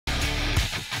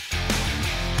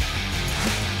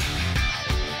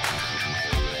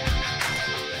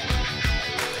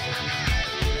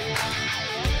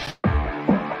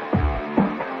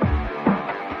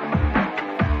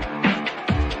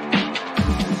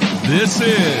This is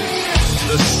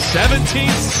the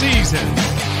 17th season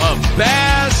of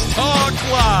Bass Talk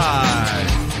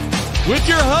Live with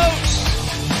your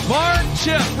hosts, Mark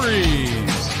Jeffries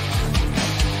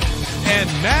and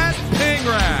Matt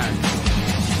Pangrat.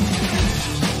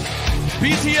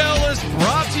 BTL is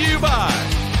brought to you by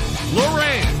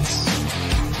Lawrence,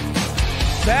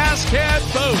 Bass Cat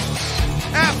Boats,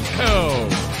 APCO,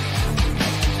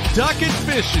 Ducket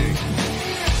Fishing,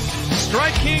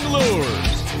 Strike King Lures,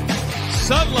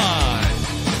 Sunline,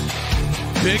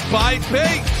 Big Bite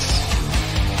Baits,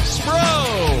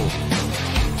 Spro,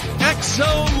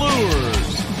 Exo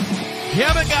Lures,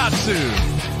 Yamagatsu,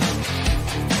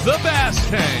 The Bass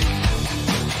Tank,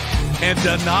 and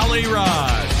Denali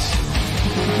Rods.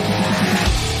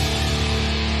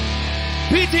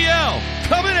 BTL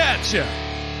coming at you.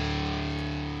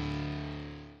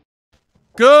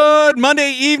 Good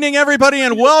Monday evening, everybody,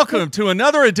 and welcome to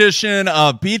another edition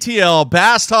of BTL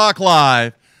Bass Talk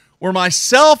Live, where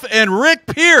myself and Rick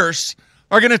Pierce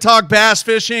are going to talk bass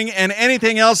fishing and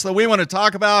anything else that we want to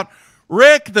talk about.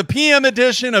 Rick, the PM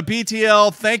edition of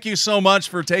BTL, thank you so much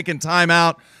for taking time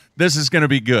out. This is going to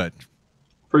be good.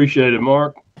 Appreciate it,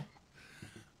 Mark.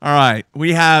 All right,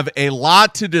 we have a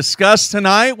lot to discuss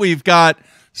tonight. We've got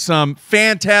some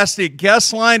fantastic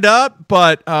guests lined up,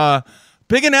 but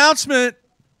big announcement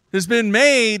has been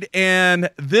made, and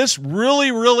this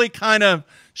really kind of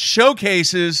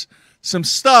showcases some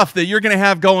stuff that you're going to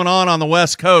have going on the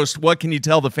West Coast. What can you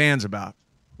tell the fans about?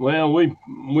 Well, we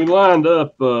lined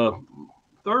up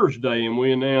Thursday, and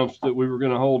we announced that we were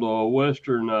going to hold a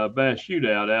Western Bass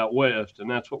Shootout out west,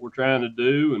 and that's what we're trying to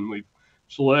do. And we've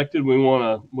selected. We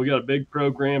got a big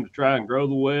program to try and grow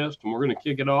the West, and we're going to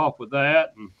kick it off with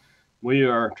that. And we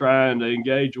are trying to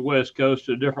engage the West Coast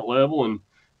at a different level, and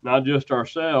not just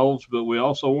ourselves, but we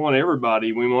also want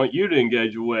everybody. We want you to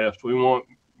engage the West. We want,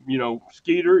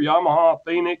 Skeeter, Yamaha,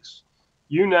 Phoenix,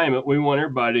 you name it. We want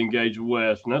everybody to engage the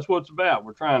West, and that's what it's about.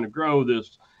 We're trying to grow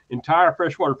this entire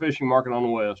freshwater fishing market on the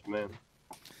West, man.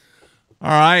 All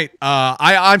right.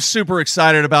 I'm super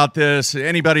excited about this.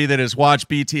 Anybody that has watched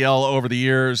BTL over the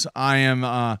years, I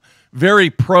am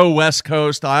very pro West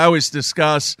Coast. I always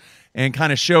discuss and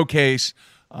kind of showcase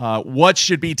what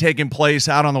should be taking place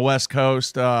out on the West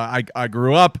Coast. I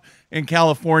grew up in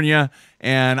California,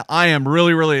 and I am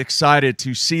really excited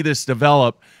to see this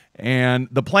develop. And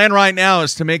the plan right now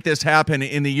is to make this happen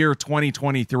in the year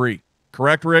 2023.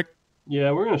 Correct, Rick?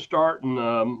 Yeah, we're going to start in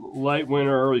late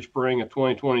winter, early spring of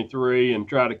 2023 and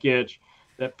try to catch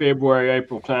that February,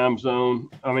 April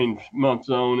month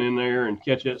zone in there and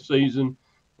catch that season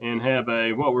and have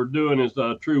what we're doing is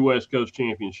a true West Coast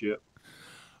championship.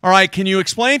 All right, can you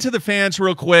explain to the fans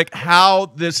real quick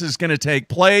how this is going to take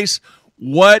place,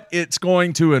 what it's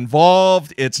going to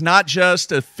involve? It's not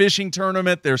just a fishing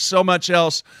tournament. There's so much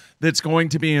else that's going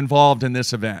to be involved in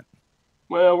this event.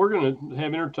 Well, we're going to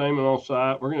have entertainment on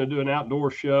site. We're going to do an outdoor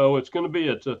show.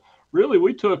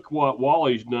 We took what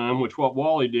Wally's done, what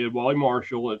Wally did, Wally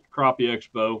Marshall at Crappie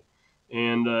Expo,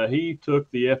 and he took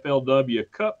the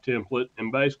FLW Cup template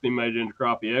and basically made it into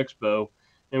Crappie Expo.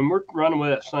 And we're running with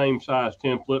that same size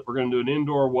template. We're going to do an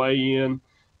indoor weigh-in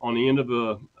on the end of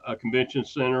a convention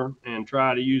center and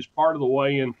try to use part of the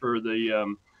weigh-in for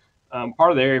the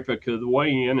part of the area for the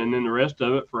weigh-in, and then the rest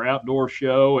of it for outdoor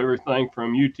show, everything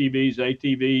from UTVs,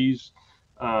 ATVs.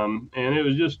 And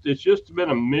it's just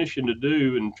been a mission to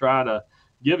do and try to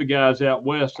give the guys out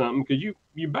west something, because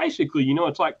you basically,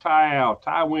 it's like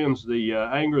Ty wins the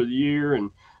Angler of the Year and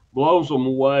blows them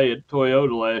away at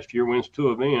Toyota last year, wins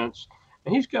 2 events.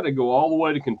 And he's got to go all the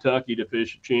way to Kentucky to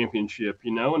fish a championship,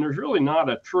 and there's really not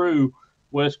a true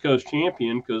West Coast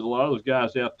champion because a lot of those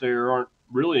guys out there aren't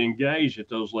really engaged at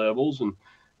those levels. And,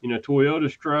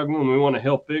 Toyota's struggling. We want to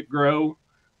help it grow.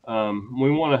 Kudos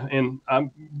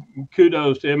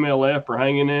to MLF for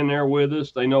hanging in there with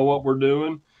us. They know what we're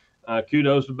doing.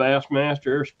 Kudos to Bassmaster.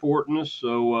 They're supporting us.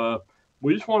 So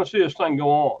we just want to see this thing go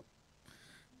on.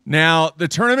 Now, the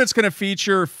tournament's going to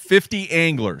feature 50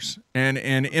 anglers. And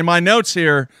in my notes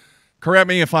here, correct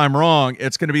me if I'm wrong,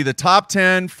 it's going to be the top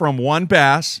 10 from one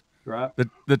bass, right?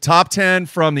 The top 10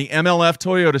 from the MLF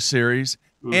Toyota Series,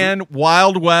 and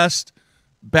Wild West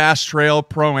Bass Trail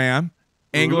Pro-Am,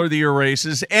 Angler of the Year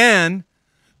races, and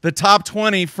the top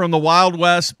 20 from the Wild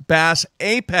West Bass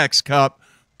Apex Cup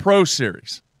Pro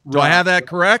Series. Do I have that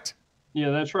correct? Yeah,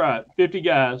 that's right. 50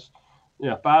 guys.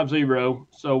 Yeah, 5-0.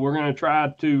 So we're going to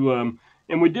try to,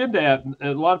 and we did that.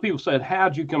 A lot of people said,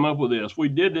 how'd you come up with this? We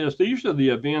did this. These are the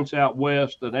events out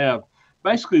west that have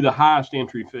basically the highest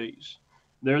entry fees.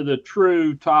 They're the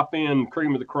true top end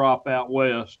cream of the crop out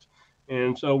west.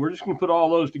 And so we're just going to put all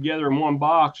those together in one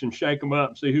box and shake them up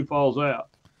and see who falls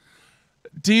out.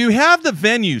 Do you have the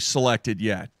venue selected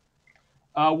yet?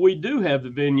 We do have the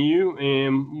venue,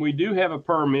 and we do have a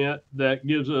permit that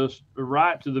gives us the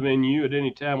right to the venue at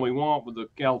any time we want with the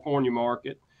California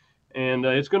market. And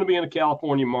it's going to be in the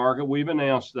California market. We've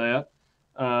announced that.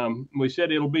 We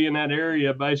said it'll be in that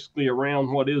area, basically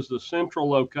around what is the central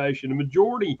location. The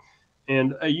majority,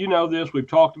 and you know this, we've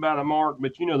talked about it, Mark,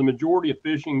 but you know the majority of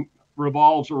fishing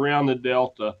revolves around the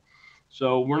Delta.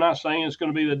 So we're not saying it's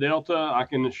going to be the Delta. I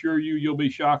can assure you, you'll be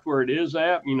shocked where it is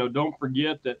at. You know, don't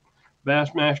forget that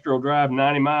Bassmaster will drive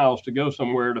 90 miles to go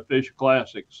somewhere to fish a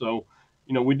classic. So,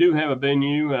 you know, we do have a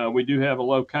venue. We do have a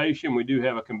location. We do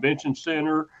have a convention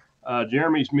center.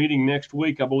 Jeremy's meeting next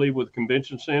week, I believe, with the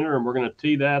convention center, and we're going to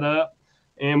tee that up.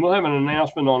 And we'll have an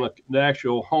announcement on the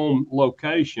actual home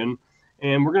location.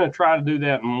 And we're going to try to do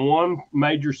that in one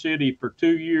major city for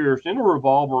 2 years. And it'll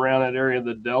revolve around that area of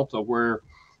the Delta where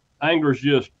anglers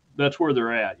just, that's where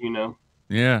they're at, you know.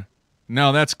 Yeah.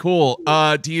 No, that's cool.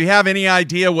 Do you have any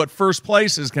idea what first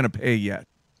place is going to pay yet?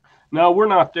 No, we're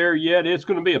not there yet. It's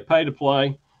going to be a pay to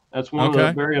play. That's one of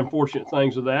the very unfortunate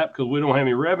things of that, because we don't have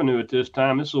any revenue at this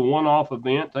time. This is a one-off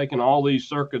event, taking all these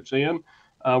circuits in.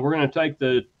 We're going to take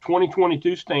the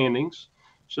 2022 standings.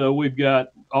 So we've got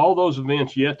all those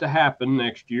events yet to happen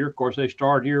next year. Of course, they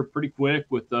start here pretty quick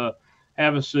with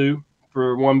Havasu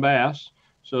for one bass.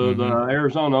 So the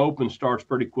Arizona Open starts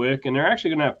pretty quick, and they're actually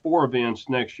going to have 4 events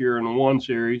next year in the one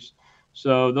series.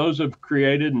 So those have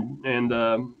created, and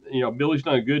you know, Billy's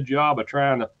done a good job of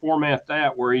trying to format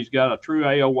that where he's got a true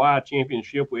AOY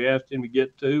championship we asked him to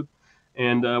get to.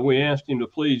 And we asked him to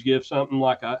please give something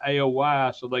like a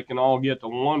AOY so they can all get to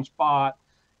one spot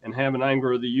and have an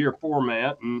Angler of the Year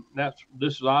format. And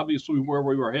this is obviously where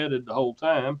we were headed the whole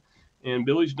time. And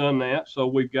Billy's done that. So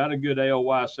we've got a good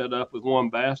AOY set up with one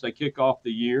bass. They kick off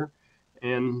the year,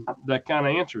 and that kind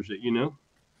of answers it, you know.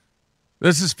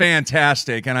 This is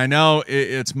fantastic, and I know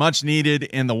it's much needed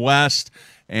in the West,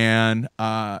 and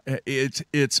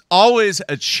it's always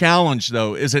a challenge,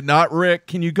 though, is it not, Rick?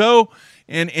 Can you go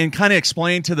and kind of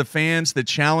explain to the fans the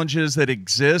challenges that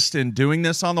exist in doing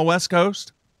this on the West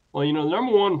Coast? Well, you know, the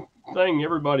number one thing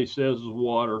everybody says is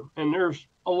water, and there's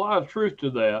a lot of truth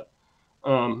to that.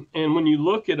 And when you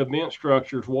look at event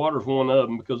structures, water's one of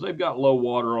them because they've got low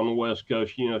water on the West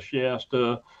Coast, you know,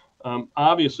 Shasta.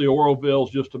 Obviously, Oroville's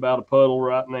just about a puddle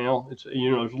right now. It's, you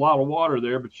know, there's a lot of water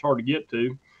there, but it's hard to get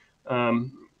to.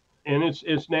 And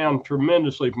it's down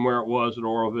tremendously from where it was at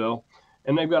Oroville.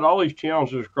 And they've got all these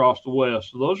challenges across the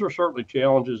West. So those are certainly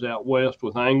challenges out West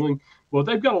with angling. But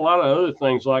they've got a lot of other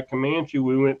things like Comanche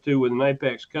we went to with an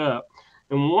Apex Cup.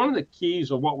 And one of the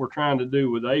keys of what we're trying to do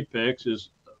with Apex is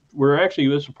this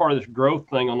is part of this growth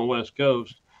thing on the West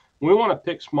Coast. We want to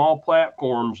pick small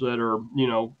platforms that are, you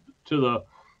know, to the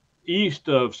east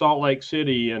of Salt Lake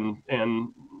City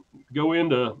and go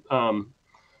into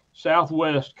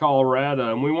southwest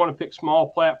Colorado, and we want to pick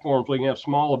small platforms we can have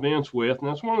small events with, and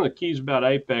that's one of the keys about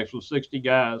Apex with 60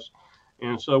 guys.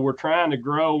 And so we're trying to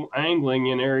grow angling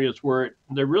in areas where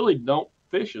they really don't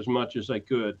fish as much as they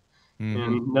could,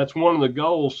 and that's one of the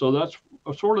goals. So that's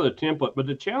sort of the template. But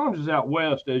the challenges out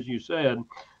West, as you said,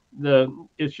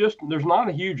 it's just there's not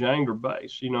a huge angler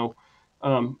base, you know.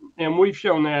 And we've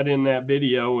shown that in that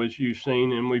video, as you've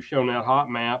seen, and we've shown that hot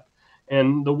map.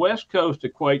 And the West Coast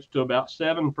equates to about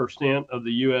 7% of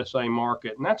the USA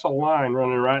market. And that's a line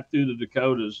running right through the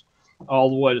Dakotas all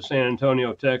the way to San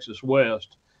Antonio, Texas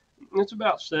West. It's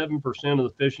about 7% of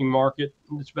the fishing market.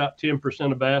 It's about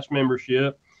 10% of bass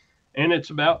membership. And it's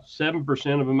about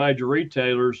 7% of the major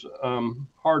retailers'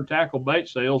 hard tackle bait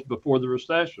sales before the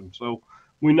recession. So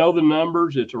we know the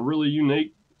numbers. It's a really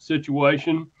unique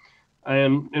situation.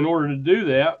 And in order to do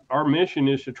that, our mission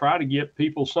is to try to get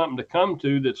people something to come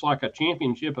to that's like a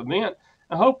championship event.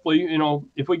 And hopefully, you know,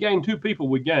 if we gain 2 people,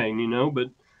 we gain, you know, but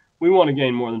we want to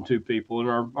gain more than 2 people.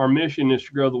 And our mission is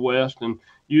to grow the West and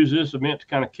use this event to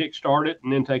kind of kickstart it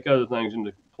and then take other things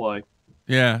into play.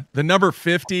 Yeah, the number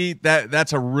 50,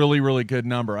 that's a really, really good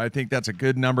number. I think that's a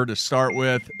good number to start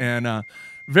with. And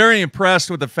very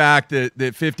impressed with the fact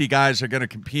that 50 guys are going to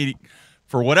compete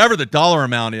for whatever the dollar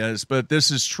amount is, but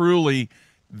this is truly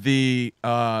the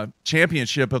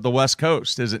championship of the West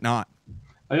Coast, is it not?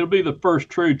 It'll be the first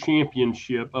true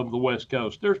championship of the West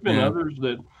Coast. There's been others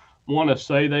that want to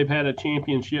say they've had a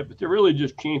championship, but they're really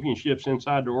just championships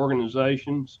inside their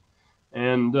organizations.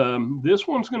 And this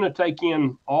one's going to take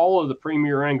in all of the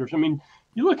premier anglers. I mean,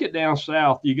 you look at down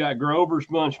south, you got Grover's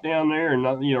bunch down there,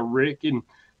 and, you know, Rick and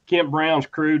Kent Brown's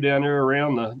crew down there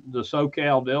around the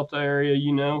SoCal Delta area,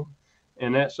 you know,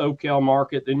 and that SoCal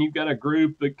market. Then you've got a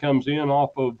group that comes in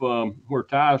off of where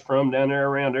Ty's from down there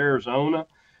around Arizona.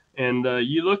 And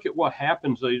you look at what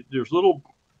happens. There's little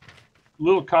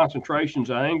concentrations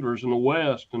of anglers in the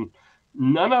West, and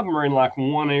none of them are in like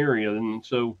one area. And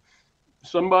so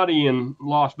somebody in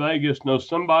Las Vegas knows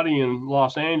somebody in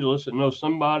Los Angeles that knows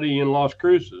somebody in Las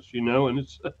Cruces, and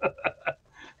it's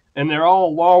and they're all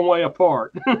a long way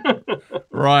apart.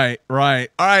 Right. All right.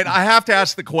 I have to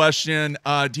ask the question.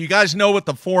 Do you guys know what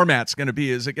the format's going to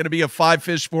be? Is it going to be a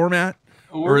 5-fish format?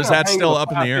 Or is that still up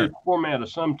in the air? Format of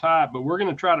some type, but we're going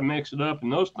to try to mix it up,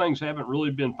 and those things haven't really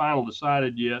been final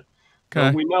decided yet.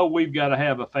 Okay. We know we've got to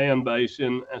have a fan base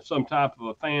and some type of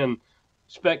a fan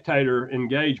spectator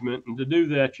engagement, and to do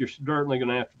that, you're certainly going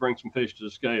to have to bring some fish to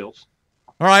the scales.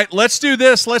 All right, let's do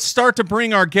this. Let's start to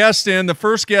bring our guest in. The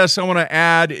first guest I want to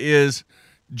add is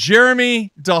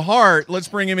Jeremy DeHart. Let's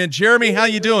bring him in. Jeremy, how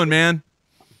you doing, man?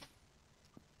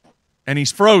 And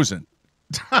he's frozen.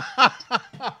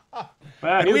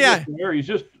 He's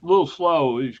just a little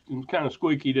slow. He's kind of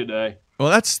squeaky today. Well,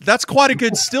 that's quite a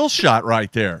good still shot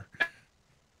right there.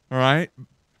 All right.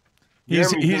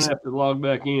 He's going to have to log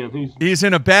back in. He's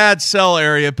in a bad cell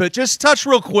area, but just touch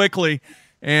real quickly,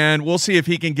 and we'll see if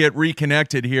he can get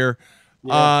reconnected here.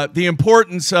 Yeah. The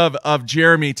importance of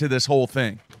Jeremy to this whole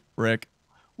thing, Rick.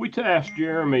 We tasked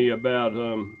Jeremy about,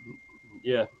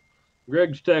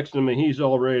 Greg's texting me. He's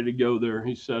all ready to go there.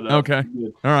 He's set up. Okay.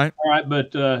 All right.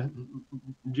 But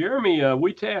Jeremy,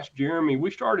 we tasked Jeremy.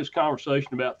 We started this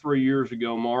conversation about 3 years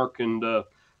ago, Mark, and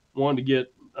wanted to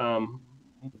get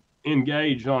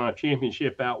engaged on a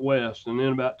championship out west. And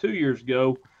then about 2 years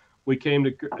ago, we came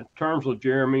to terms with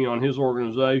Jeremy on his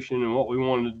organization and what we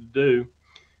wanted to do.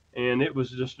 And it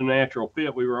was just a natural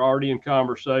fit. We were already in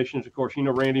conversations. Of course,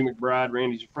 Randy McBride.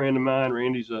 Randy's a friend of mine.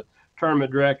 Randy's a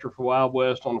tournament director for Wild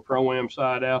West on the Pro-Am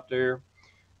side out there.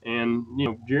 And,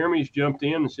 Jeremy's jumped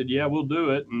in and said, yeah, we'll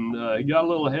do it. And he got a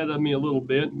little ahead of me a little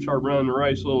bit and started running the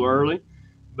race a little early.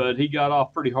 But he got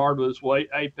off pretty hard with his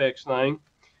Apex thing.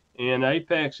 And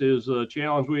Apex is a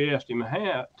challenge we asked him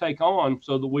to take on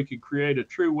so that we could create a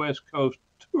true West Coast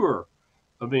tour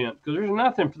event. Because there's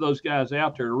nothing for those guys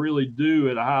out there to really do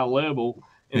at a high level.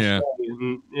 And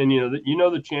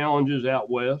the challenges out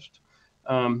west.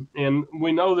 And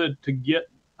we know that to get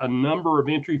a number of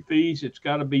entry fees, it's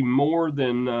got to be more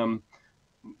than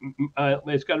what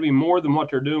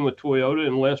they're doing with Toyota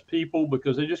and less people,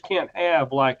 because they just can't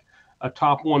have like a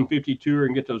top 150 tour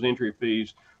and get those entry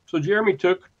fees. So Jeremy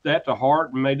took that to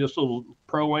heart and made this little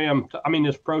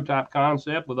this pro-type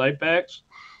concept with Apex.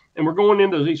 And we're going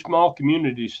into these small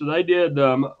communities. So they did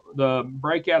the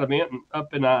breakout event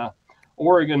up in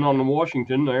Oregon on the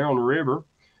Washington there on the river.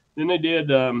 Then they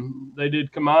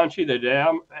did Comanche, they did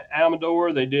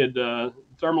Amador, they did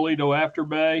Thermalito After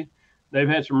Bay. They've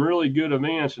had some really good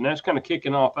events, and that's kind of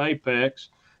kicking off Apex.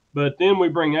 But then we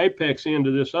bring Apex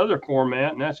into this other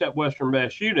format, and that's that Western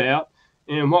Bass Shootout.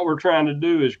 And what we're trying to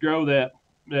do is grow that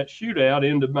shootout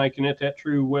into making it that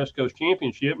true West Coast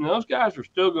Championship. And those guys are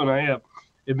still going to have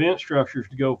event structures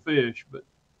to go fish. But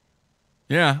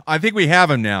yeah, I think we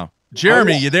have him now.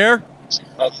 Jeremy, you there?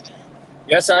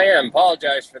 Yes, I am.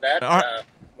 Apologize for that.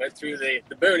 Went through the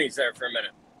boonies there for a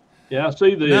minute. Yeah, I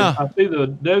see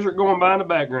the desert going by in the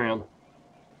background.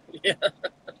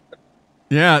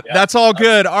 Yeah, that's all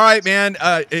good. All right, man.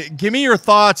 Give me your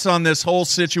thoughts on this whole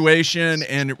situation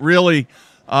and really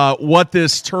what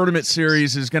this tournament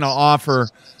series is going to offer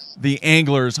the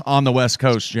anglers on the West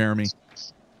Coast, Jeremy.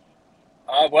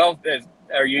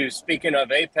 Are you speaking of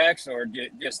Apex or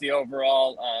just the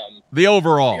overall?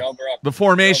 The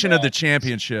formation of the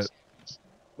championship.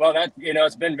 Well,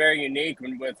 it's been very unique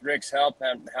with Rick's help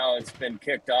and how it's been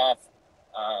kicked off.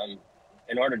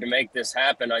 In order to make this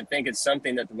happen, I think it's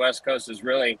something that the West Coast has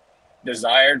really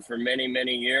desired for many,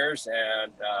 many years,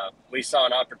 and we saw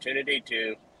an opportunity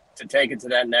to take it to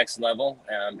that next level,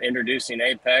 introducing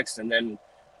Apex and then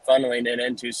funneling it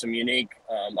into some unique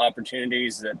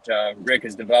opportunities that Rick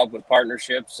has developed with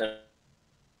partnerships.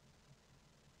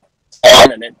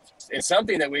 And it's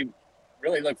something that we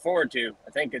really look forward to.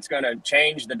 I think it's going to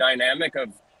change the dynamic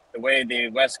of the way the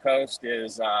West Coast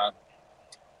is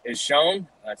shown.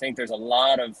 I think there's a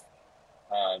lot of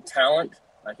talent.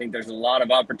 I think there's a lot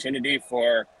of opportunity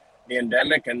for the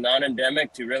endemic and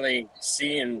non-endemic to really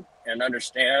see and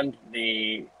understand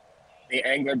the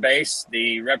angler base,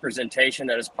 the representation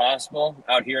that is possible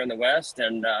out here in the West.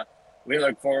 And we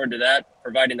look forward to that,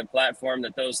 providing the platform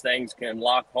that those things can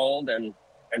lock hold and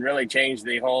really change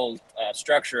the whole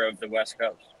structure of the West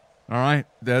Coast. All right.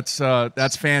 That's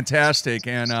fantastic.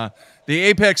 And the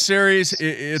Apex series,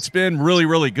 it's been really,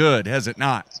 really good, has it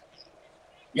not?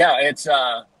 Yeah, it's,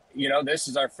 this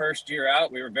is our first year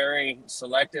out. We were very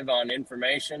selective on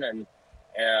information and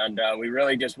And we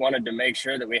really just wanted to make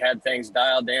sure that we had things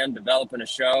dialed in, developing a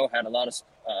show, had a lot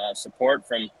of support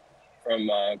from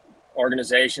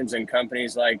organizations and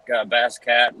companies like Bass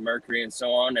Cat and Mercury and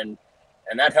so on. And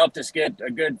that helped us get a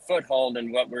good foothold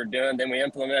in what we're doing. Then we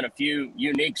implement a few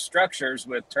unique structures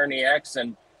with Tourney X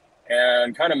and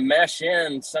kind of mesh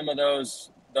in some of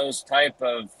those type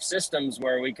of systems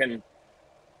where we can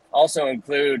also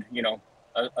include, you know,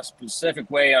 a specific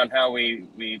way on how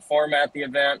we format the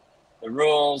event, the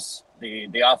rules,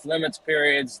 the off limits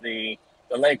periods, the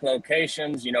lake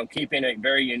locations, you know, keeping it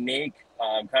very unique,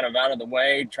 kind of out of the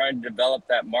way, trying to develop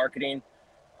that marketing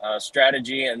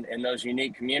strategy in those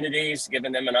unique communities,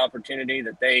 giving them an opportunity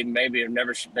that they maybe have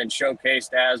never been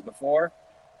showcased as before,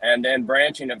 and then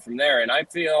branching it from there. And I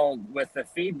feel with the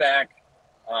feedback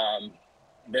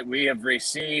that we have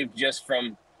received just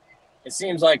from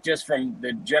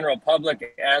the general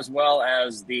public as well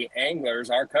as the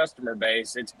anglers, our customer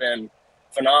base, it's been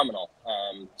phenomenal.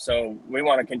 So we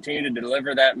want to continue to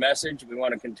deliver that message. We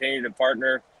want to continue to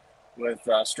partner with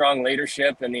strong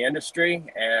leadership in the industry.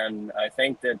 And I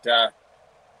think that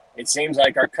it seems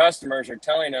like our customers are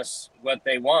telling us what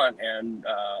they want. And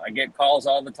I get calls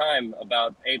all the time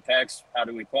about Apex. How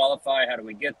do we qualify? How do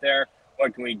we get there?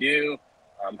 What can we do?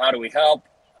 How do we help?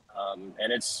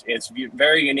 And it's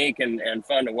very unique and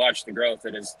fun to watch the growth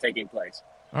that is taking place.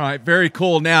 All right, very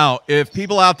cool. Now, if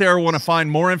people out there want to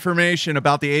find more information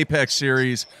about the Apex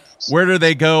series, where do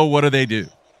they go? What do they do?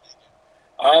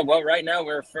 Well, right now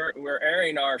we're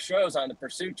airing our shows on the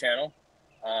Pursuit channel.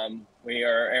 We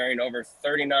are airing over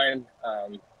 39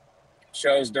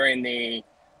 shows during the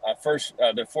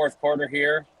fourth quarter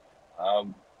here.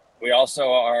 We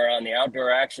also are on the Outdoor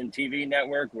Action TV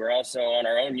network. We're also on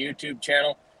our own YouTube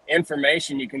channel.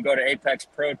 Information, you can go to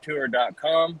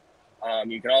apexprotour.com.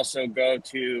 You can also go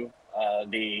to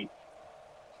the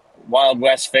Wild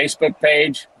West Facebook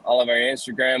page, all of our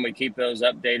Instagram. We keep those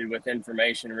updated with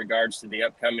information in regards to the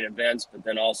upcoming events, but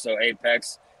then also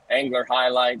Apex angler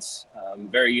highlights,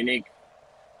 very unique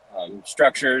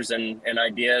structures and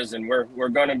ideas. And we're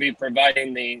going to be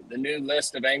providing the new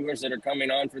list of anglers that are coming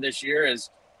on for this year as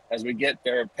we get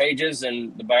their pages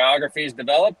and the biographies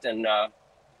developed. And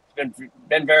it's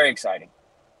been very exciting.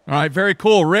 All right, very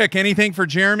cool. Rick, anything for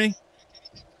Jeremy?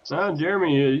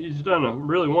 Jeremy, he's done a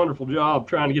really wonderful job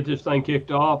trying to get this thing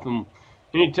kicked off. And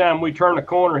anytime we turn a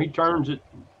corner, he turns it.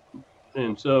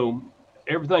 And so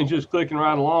everything's just clicking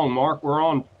right along, Mark. We're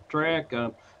on track.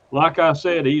 Like I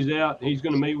said, he's out. He's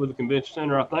going to meet with the convention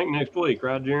center, I think, next week.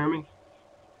 Right, Jeremy?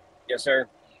 Yes, sir.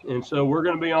 And so we're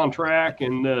going to be on track.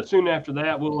 And soon after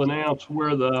that, we'll announce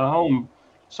where the home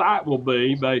site will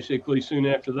be, basically, soon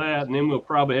after that. And then we'll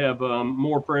probably have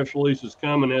more press releases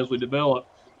coming as we develop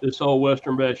this whole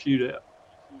Western Bass Shootout.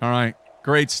 All right.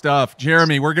 Great stuff.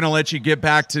 Jeremy, we're going to let you get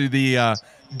back to the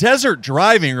desert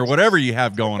driving or whatever you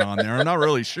have going on there. I'm not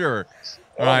really sure.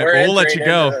 All right. Well, we'll let you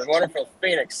go. Wonderful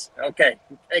Phoenix. Okay.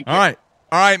 Thank you. All right.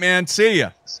 All right, man. See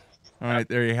ya. All right.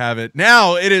 There you have it.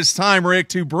 Now it is time, Rick,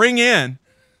 to bring in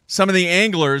some of the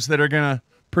anglers that are going to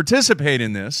participate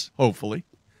in this, hopefully,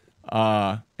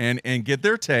 and get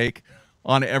their take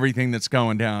on everything that's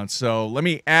going down. So let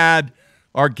me add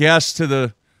our guests to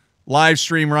the live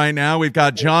stream right now. We've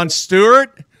got John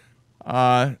Stewart. We've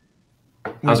got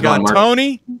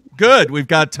Tony. Good. We've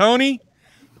got Tony.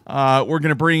 We're going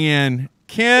to bring in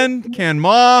Ken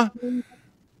Ma.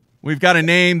 We've got a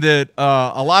name that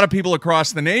a lot of people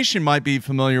across the nation might be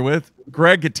familiar with,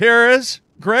 Greg Gutierrez.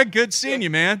 Greg, good seeing you,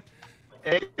 man.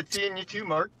 Hey, good seeing you too,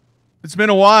 Mark. It's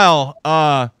been a while.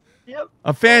 Yep.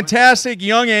 A fantastic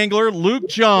young angler, Luke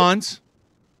Johns.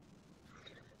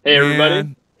 Hey,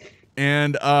 everybody.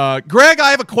 And Greg, I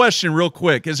have a question real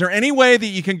quick. Is there any way that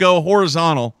you can go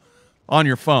horizontal on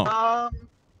your phone?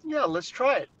 Yeah, let's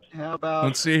try it. How about...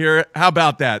 Let's see here. How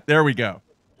about that? There we go.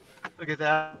 Look at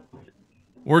that.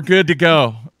 We're good to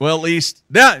go. Well, at least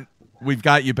that we've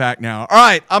got you back now. All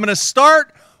right, I'm going to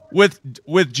start with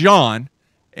John,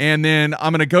 and then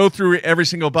I'm going to go through every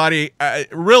single body.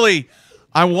 Really,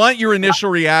 I want your initial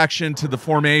reaction to the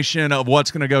formation of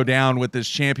what's going to go down with this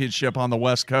championship on the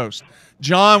West Coast.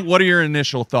 John, what are your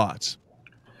initial thoughts?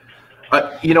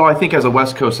 I think as a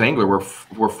West Coast angler,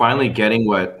 we're finally getting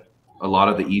what a lot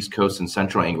of the East Coast and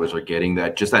Central anglers are getting,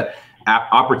 that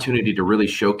opportunity to really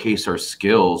showcase our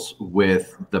skills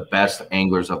with the best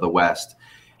anglers of the West.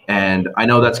 And I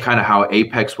know that's kind of how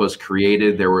Apex was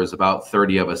created. There was about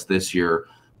 30 of us this year.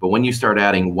 But when you start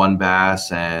adding One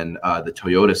Bass and the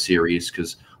Toyota series,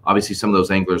 because obviously some of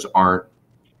those anglers aren't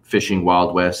fishing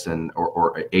Wild West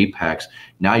or Apex,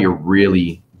 now you're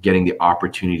really getting the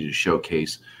opportunity to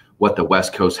showcase what the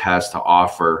West Coast has to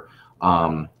offer.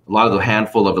 lot of the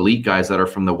handful of elite guys that are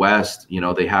from the West, you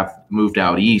know, they have moved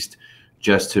out east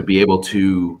just to be able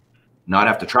to not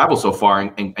have to travel so far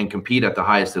and compete at the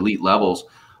highest elite levels.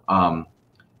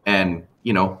 And,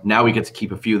 you know, now we get to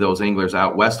keep a few of those anglers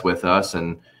out west with us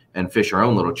and fish our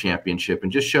own little championship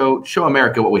and just show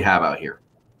America what we have out here.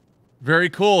 Very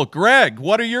cool. Greg,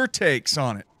 what are your takes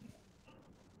on it?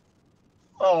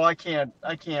 Oh, I can't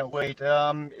wait.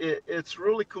 It's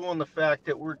really cool in the fact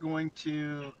that we're going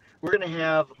to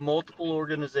have multiple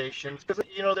organizations, because,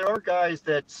 you know, there are guys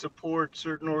that support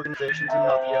certain organizations and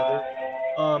not the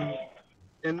other.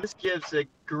 And this gives a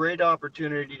great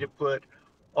opportunity to put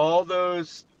all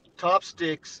those top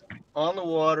sticks on the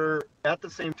water at the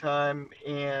same time,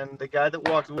 and the guy that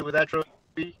walks away with that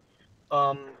trophy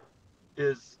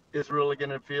is really going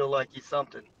to feel like he's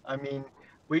something. I mean,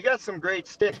 we got some great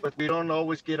sticks, but we don't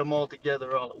always get them all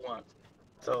together all at once.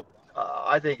 So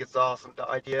I think it's awesome, the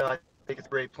idea. I think it's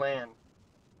a great plan.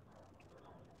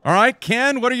 All right,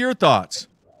 Ken, what are your thoughts?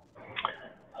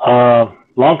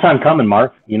 Long time coming,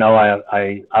 Mark. You know,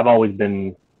 I've always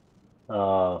been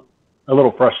a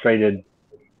little frustrated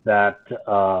that,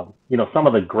 you know, some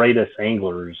of the greatest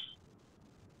anglers,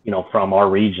 you know, from our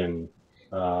region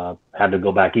had to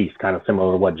go back east, kind of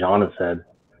similar to what John has said,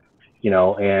 you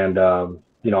know, and,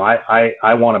 you know,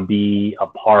 I want to be a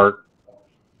part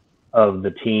of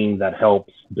the team that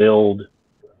helps build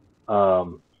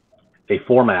a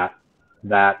format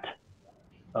that,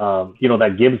 you know,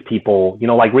 that gives people, you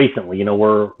know, like recently, you know,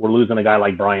 we're losing a guy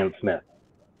like Brian Smith.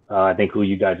 I think who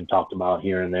you guys have talked about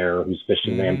here and there, who's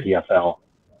fishing the MPFL.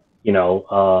 You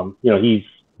know, he's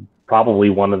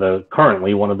probably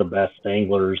currently one of the best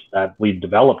anglers that we've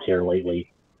developed here lately.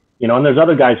 You know, and there's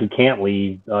other guys who can't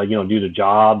leave, you know, due to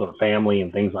job or family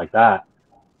and things like that.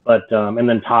 But, and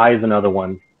then Ty is another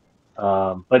one.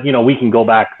 But, you know, we can go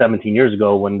back 17 years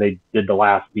ago when they did the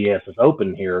last BASS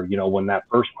Open here, you know, when that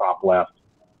first crop left.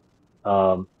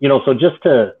 You know, so just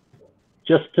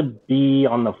to be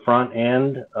on the front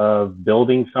end of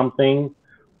building something,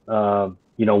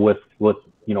 you know, with,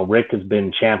 you know, Rick has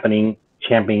been championing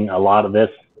a lot of this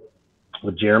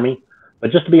with Jeremy,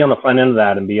 but just to be on the front end of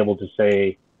that and be able to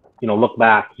say, you know, look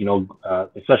back, you know,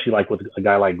 especially like with a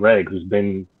guy like Greg, who's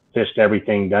been fished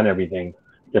everything, done everything,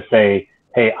 to say,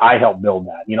 hey, I helped build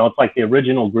that. You know, it's like the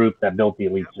original group that built the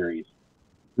Elite Series.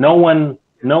 No one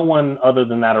other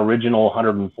than that original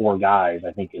 104 guys,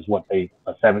 I think, is what they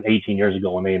 18 years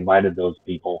ago when they invited those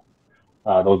people,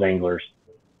 those anglers.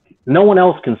 No one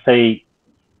else can say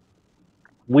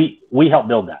we helped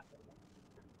build that.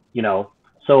 You know,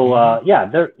 so yeah,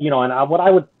 there. You know, and what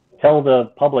I would tell the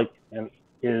public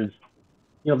is,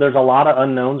 you know, there's a lot of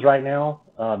unknowns right now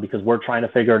because we're trying to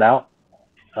figure it out.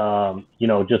 You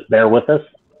know, just bear with us.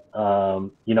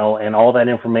 You know, and all that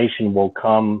information will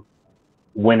come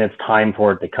when it's time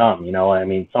for it to come. You know, I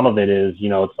mean, some of it is, you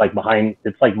know, it's like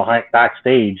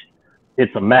backstage,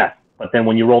 it's a mess. But then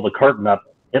when you roll the curtain up,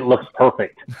 it looks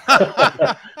perfect.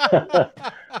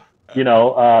 You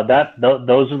know,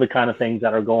 those are the kind of things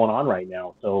that are going on right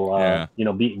now. So, yeah. You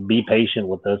know, be patient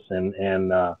with us,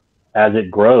 and as it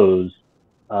grows,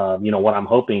 you know, what I'm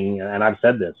hoping, and I've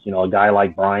said this, you know, a guy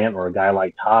like Bryant or a guy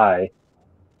like Ty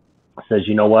says,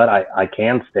 you know what, I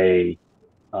can stay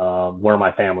where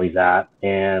my family's at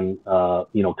and,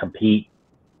 you know, compete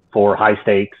for high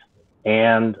stakes.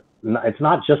 And it's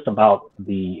not just about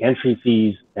the entry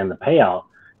fees and the payout.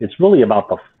 It's really about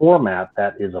the format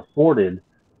that is afforded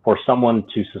for someone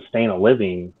to sustain a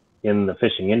living in the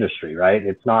fishing industry, right?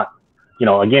 It's not, you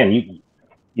know, again,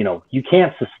 you know, you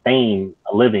can't sustain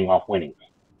a living off winnings.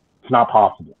 It's not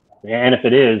possible. And if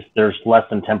it is, there's less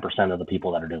than 10% of the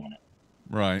people that are doing it.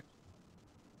 Right.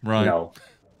 You know,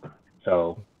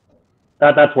 so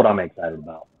that's what I'm excited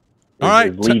about. All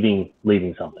right. Is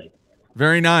leaving something.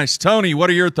 Very nice. Tony, what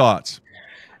are your thoughts?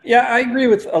 Yeah, I agree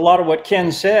with a lot of what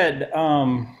Ken said.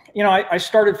 You know, I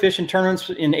started fishing tournaments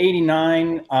in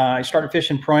 '89. I started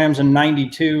fishing pro-ams in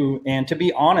 '92. And to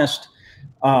be honest,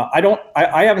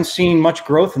 I haven't seen much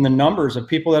growth in the numbers of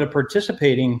people that are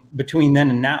participating between then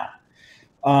and now.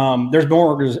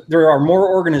 There are more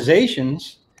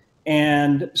organizations.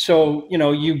 And so, you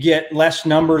know, you get less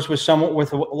numbers with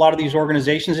a lot of these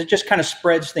organizations. It just kind of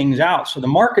spreads things out. So the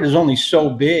market is only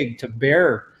so big to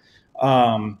bear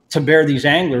these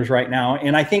anglers right now.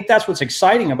 And I think that's what's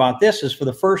exciting about this is for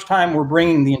the first time, we're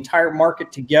bringing the entire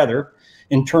market together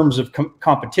in terms of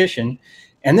competition.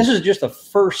 And this is just a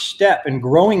first step in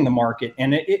growing the market.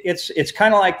 And it's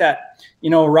kind of like that,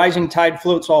 you know, rising tide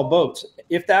floats all boats.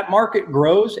 If that market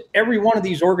grows, every one of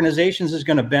these organizations is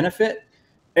going to benefit.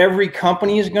 Every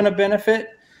company is going to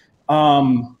benefit.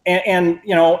 And,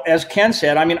 you know, as Ken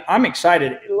said, I mean, I'm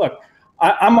excited. Look,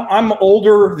 I'm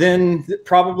older than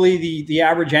probably the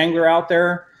average angler out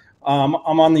there. I'm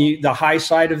on the high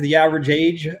side of the average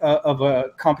age of a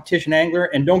competition angler.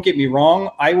 And don't get me wrong,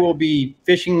 I will be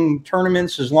fishing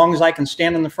tournaments as long as I can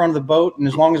stand in the front of the boat and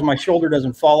as long as my shoulder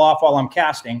doesn't fall off while I'm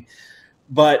casting.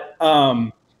 But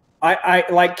I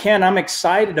like Ken, I'm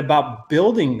excited about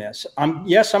building this.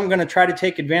 Yes, I'm going to try to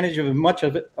take advantage of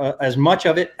as much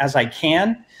of it as I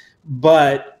can.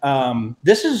 But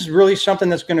this is really something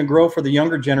that's going to grow for the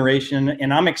younger generation,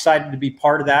 and I'm excited to be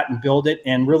part of that and build it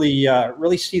and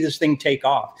really see this thing take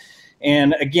off.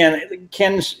 And again,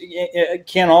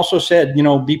 Ken also said, you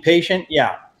know, be patient.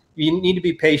 Yeah, you need to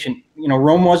be patient. You know,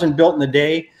 Rome wasn't built in a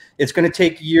day. It's going to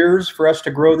take years for us to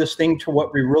grow this thing to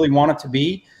what we really want it to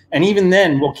be. And even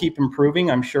then, we'll keep improving,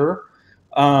 I'm sure.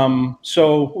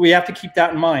 So we have to keep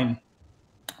that in mind.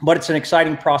 But it's an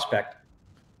exciting prospect.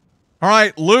 All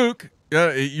right, Luke,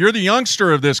 you're the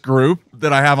youngster of this group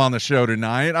that I have on the show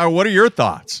tonight. What are your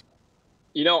thoughts?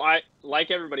 You know, I like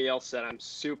everybody else said, I'm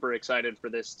super excited for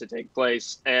this to take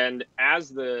place. And as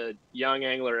the young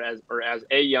angler, as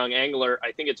a young angler,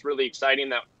 I think it's really exciting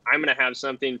that I'm going to have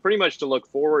something pretty much to look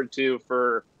forward to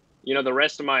for, you know, the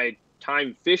rest of my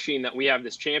time fishing, that we have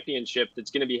this championship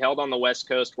that's going to be held on the West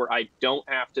Coast where I don't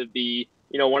have to be,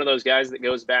 you know, one of those guys that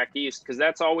goes back east, because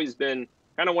that's always been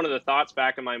kind of one of the thoughts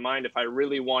back in my mind. If I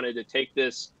really wanted to take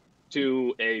this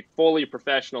to a fully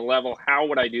professional level, how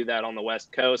would I do that on the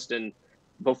West Coast? And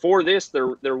before this,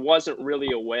 there wasn't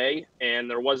really a way, and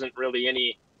there wasn't really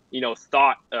any, you know,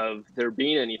 thought of there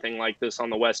being anything like this on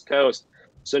the West Coast.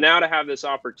 So now to have this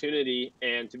opportunity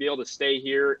and to be able to stay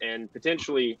here and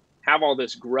potentially have all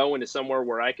this grow into somewhere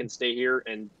where I can stay here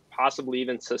and possibly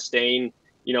even sustain,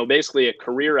 you know, basically a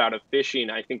career out of fishing,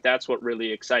 I think that's what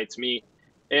really excites me.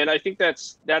 And I think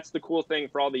that's the cool thing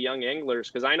for all the young anglers,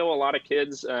 because I know a lot of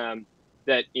kids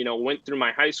that, you know, went through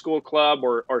my high school club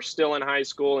or are still in high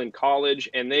school and college,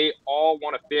 and they all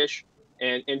want to fish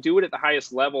and do it at the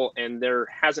highest level. And there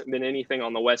hasn't been anything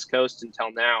on the West Coast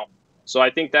until now. So I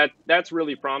think that's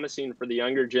really promising for the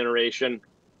younger generation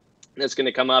that's going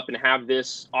to come up and have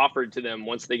this offered to them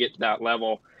once they get to that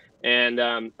level. And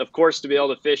of course, to be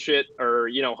able to fish it, or,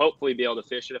 you know, hopefully be able to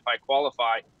fish it if I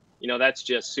qualify, you know, that's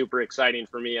just super exciting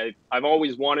for me. I've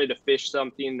always wanted to fish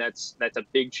something that's a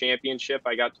big championship.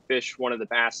 I got to fish one of the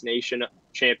Bass Nation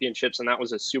championships, and that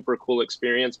was a super cool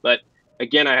experience. But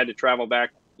again, I had to travel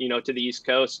back, you know, to the East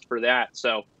Coast for that.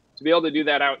 So to be able to do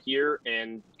that out here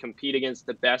and compete against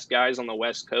the best guys on the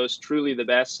West Coast, truly the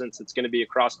best, since it's going to be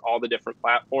across all the different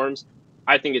platforms,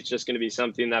 I think it's just going to be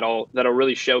something that'll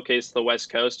really showcase the West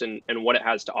Coast and what it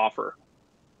has to offer.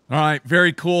 All right,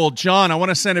 very cool. John, I want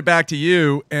to send it back to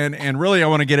you, and really I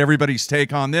want to get everybody's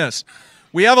take on this.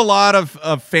 We have a lot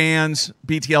of fans,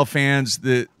 BTL fans,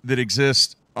 that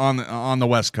exist on the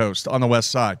West Coast, on the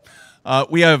West side.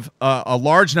 We have a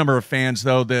large number of fans,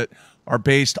 though, that are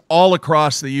based all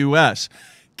across the U.S.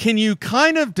 Can you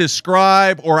kind of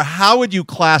describe, or how would you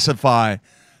classify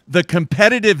the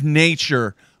competitive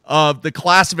nature of the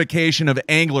classification of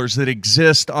anglers that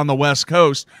exist on the West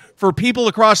Coast for people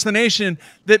across the nation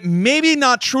that maybe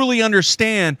not truly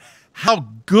understand how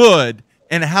good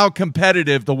and how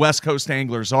competitive the West Coast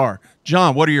anglers are?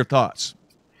 John, what are your thoughts?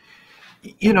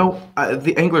 You know,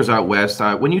 the anglers out west,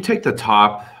 when you take the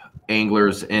top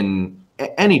anglers in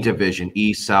any division,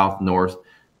 east, south, north,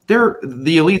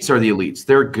 the elites are the elites.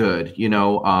 They're good, you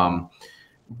know.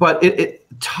 But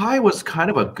Ty was kind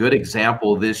of a good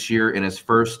example this year in his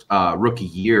first rookie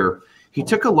year. He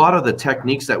took a lot of the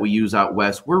techniques that we use out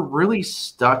west. We're really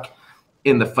stuck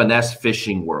in the finesse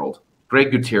fishing world.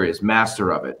 Greg Gutierrez,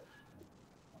 master of it.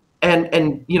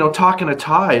 And you know, talking to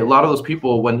Ty, a lot of those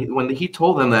people, when he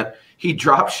told them that he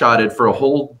drop shotted for a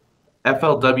whole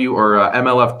FLW or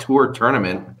MLF tour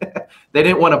tournament, they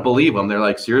didn't want to believe him. They're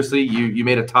like, seriously, you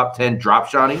made a top 10 drop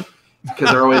shotting?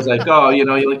 Because they're always like, oh, you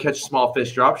know, you only catch small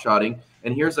fish drop shotting.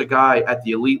 And here's a guy at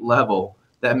the elite level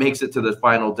that makes it to the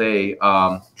final day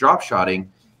drop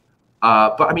shotting.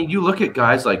 But, I mean, you look at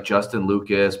guys like Justin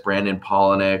Lucas, Brandon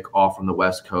Polinick, all from the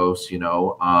West Coast, you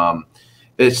know. I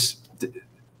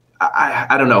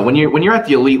don't know. When you're at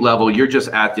the elite level, you're just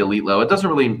at the elite level. It doesn't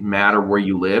really matter where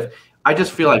you live. I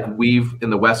just feel like we've, in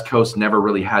the West Coast, never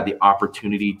really had the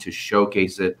opportunity to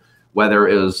showcase it, whether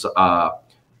it was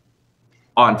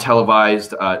on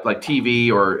televised like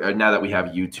TV, or now that we have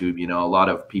YouTube, you know, a lot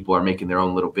of people are making their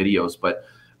own little videos. But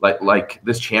like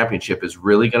this championship is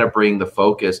really going to bring the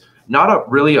focus, not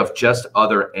really of just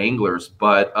other anglers,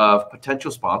 but of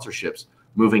potential sponsorships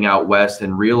moving out west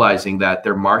and realizing that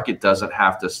their market doesn't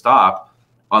have to stop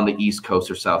on the East Coast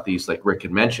or Southeast. Like Rick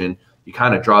had mentioned, you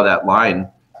kind of draw that line,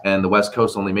 and the West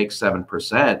Coast only makes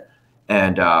 7%.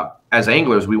 And as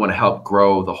anglers, we want to help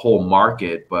grow the whole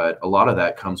market, but a lot of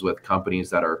that comes with companies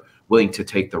that are willing to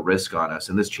take the risk on us.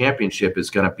 And this championship is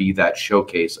going to be that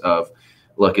showcase of,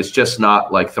 look, it's just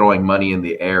not like throwing money in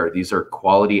the air. These are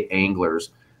quality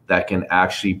anglers that can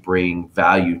actually bring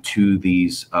value to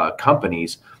these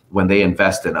companies when they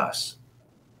invest in us.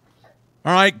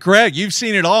 All right, Greg, you've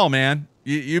seen it all, man.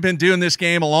 You've been doing this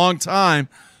game a long time.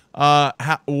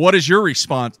 What is your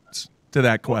response to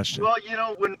that question? Well, you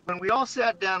know, when we all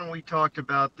sat down and we talked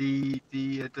about the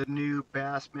new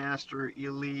Bassmaster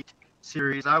Elite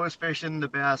series, I was fishing the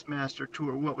Bassmaster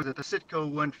Tour. What was it? The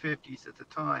Sitco 150s at the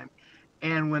time.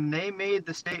 And when they made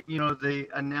the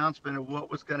announcement of what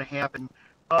was going to happen,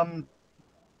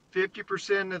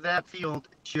 50% of that field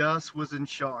just was in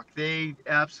shock. They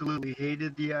absolutely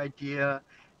hated the idea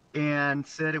and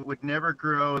said it would never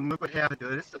grow. And look what happened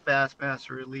to it. It's the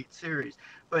Bassmaster Elite Series.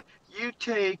 But you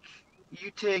take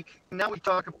now we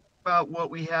talk about what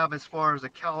we have as far as a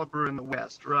caliber in the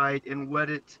West, right? And what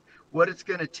it's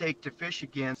going to take to fish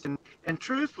against. And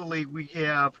truthfully, we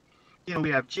have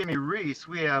Jimmy Reese,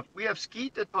 we have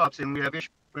Skeet that pops in, we have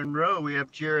Ish Monroe, we have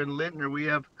Jared Lintner, we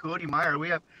have Cody Meyer, we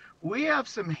have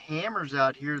some hammers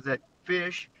out here that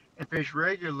fish and fish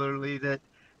regularly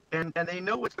and they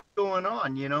know what's going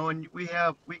on, you know. And we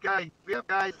have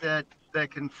guys that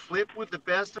can flip with the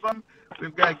best of them.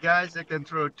 We've got guys that can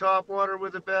throw top water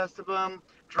with the best of them,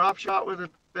 drop shot with the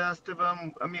best of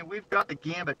them. I mean, we've got the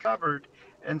gambit covered.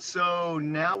 And so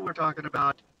now we're talking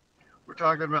about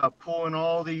pulling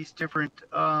all these different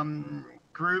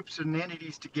groups and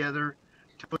entities together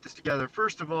to put this together.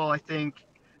 First of all, I think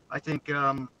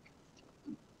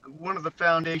one of the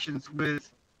foundations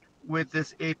with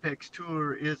this Apex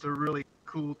Tour is a really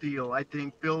cool deal. I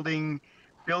think building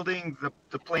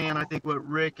the plan. I think what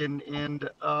Rick and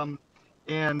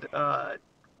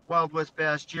Wild West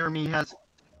Bass Jeremy has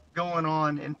going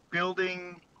on, and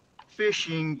building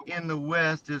fishing in the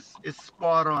West is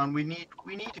spot on. We need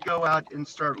to go out and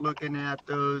start looking at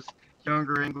those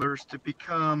younger anglers to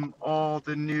become all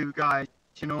the new guys.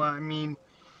 You know, I mean,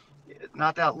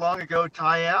 not that long ago,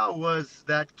 Ty Al was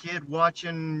that kid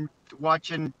watching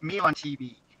me on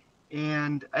TV,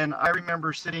 and I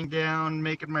remember sitting down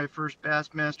making my first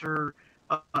Bassmaster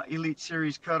Elite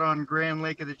Series cut on Grand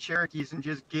Lake of the Cherokees and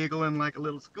just giggling like a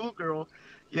little schoolgirl,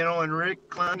 you know. And Rick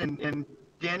Clun and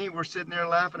Danny were sitting there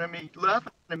laughing at me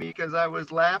because I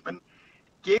was laughing,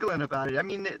 giggling about it. I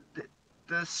mean,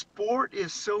 the sport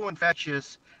is so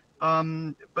infectious,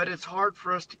 but it's hard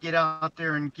for us to get out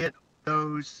there and get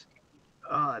those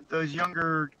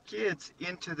younger kids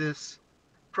into this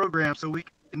program so we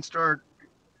can start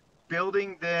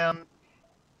building them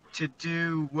to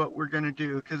do what we're going to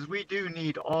do, because we do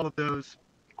need all of those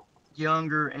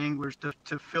younger anglers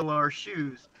to fill our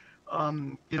shoes.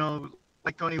 You know,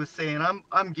 like Tony was saying, I'm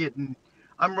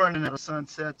running out of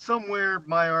sunset. Somewhere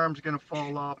my arm's going to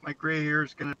fall off. My gray hair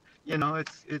is going to, you know,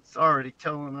 it's already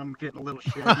telling I'm getting a little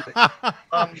shaggy.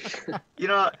 You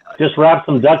know, just wrap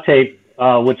some duct tape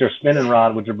with your spinning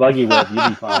rod, with your buggy whip. You'll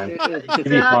be fine. You'll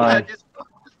be fine. Just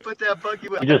put that buggy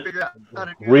whip. You just figure out how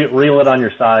to reel it on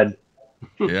your side.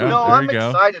 Yeah, no, I'm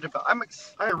excited about.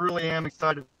 I really am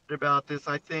excited about this.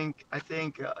 I think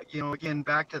you know, again,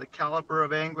 back to the caliber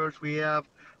of anglers we have.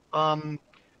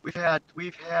 We've had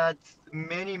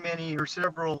many or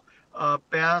several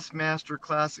Bassmaster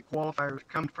Classic qualifiers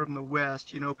come from the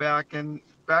West. You know, back when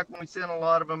we sent a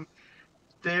lot of them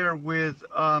there with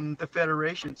the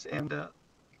federations, and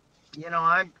you know,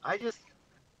 I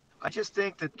just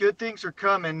think that good things are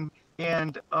coming,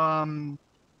 and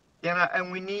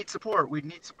we need support. We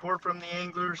need support from the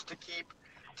anglers to keep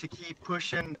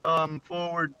pushing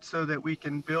forward so that we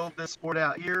can build this sport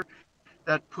out here.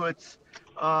 That puts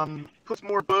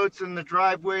more boats in the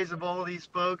driveways of all these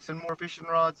folks, and more fishing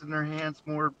rods in their hands,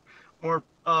 more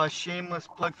shameless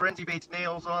plug frenzy baits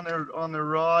nails on their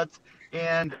rods,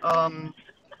 and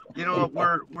you know,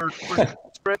 we're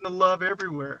spreading the love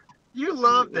everywhere. You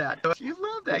love that. You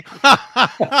love that.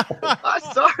 I'm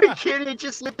sorry, kid. It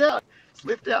just slipped out.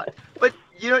 But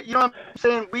you know what I'm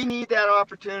saying? We need that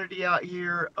opportunity out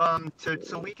here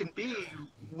so we can be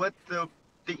what the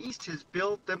East has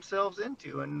built themselves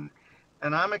into, and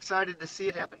I'm excited to see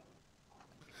it happen.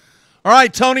 All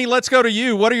right, Tony, let's go to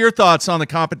you. What are your thoughts on the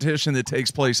competition that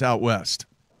takes place out West?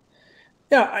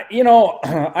 Yeah, you know,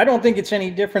 I don't think it's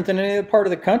any different than any other part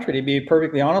of the country, to be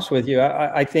perfectly honest with you.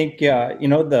 I think, you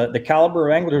know, the caliber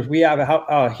of anglers we have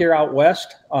here out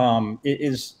West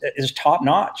is top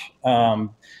notch.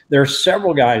 There are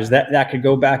several guys that could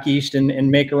go back East and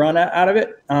make a run out of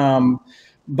it.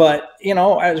 But, you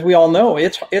know, as we all know,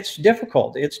 it's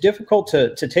difficult. It's difficult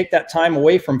to take that time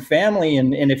away from family.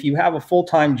 And if you have a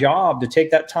full-time job, to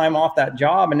take that time off that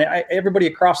job. And everybody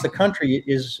across the country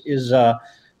is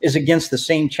against the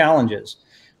same challenges.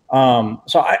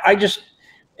 So I just,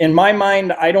 in my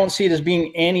mind, I don't see it as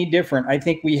being any different. I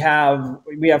think we have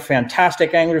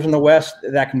fantastic anglers in the West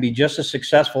that can be just as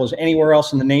successful as anywhere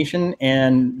else in the nation.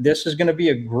 And this is going to be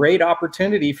a great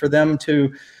opportunity for them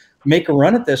to make a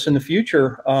run at this in the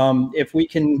future, if we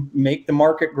can make the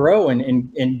market grow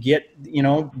and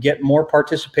get more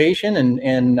participation.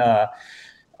 And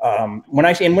when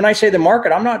I say the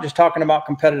market, I'm not just talking about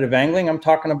competitive angling. I'm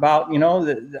talking about, you know,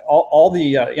 all the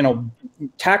you know,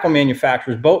 tackle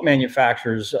manufacturers, boat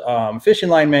manufacturers, fishing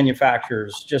line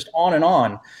manufacturers, just on and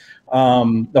on.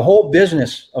 The whole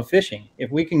business of fishing.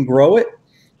 If we can grow it,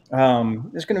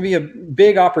 there's going to be a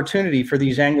big opportunity for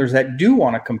these anglers that do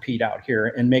want to compete out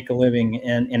here and make a living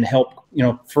and help, you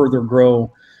know, further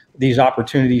grow these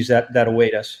opportunities that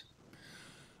await us.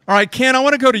 All right, Ken, I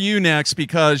want to go to you next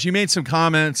because you made some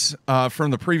comments from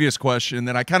the previous question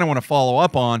that I kind of want to follow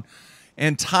up on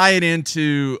and tie it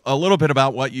into a little bit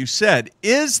about what you said.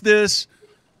 Is this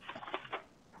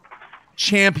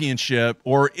championship,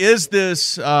 or is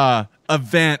this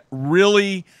event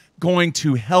really going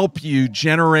to help you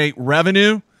generate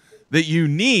revenue that you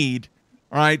need,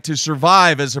 all right, to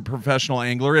survive as a professional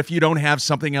angler if you don't have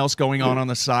something else going on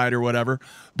the side or whatever?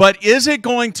 But is it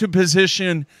going to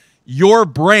position your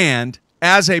brand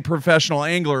as a professional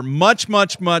angler much,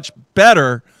 much, much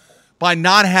better by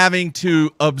not having to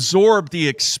absorb the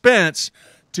expense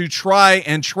to try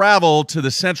and travel to the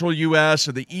central U.S.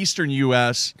 or the eastern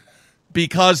U.S.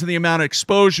 because of the amount of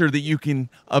exposure that you can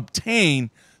obtain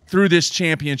through this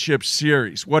championship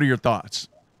series? What are your thoughts?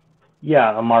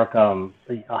 Yeah, Mark, 100%.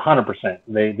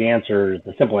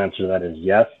 The simple answer to that is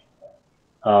yes.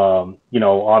 You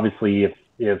know, obviously, if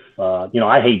you know,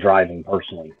 I hate driving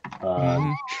personally.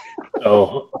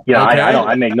 So yeah, okay.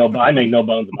 I make no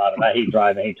bones about it. I hate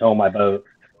driving. I hate towing my boat.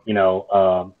 You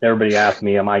know, everybody asks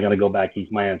me, am I going to go back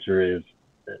east? My answer is,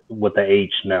 with the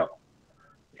H, no.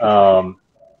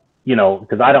 You know,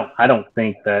 because I don't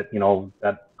think that, you know,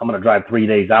 that I'm going to drive 3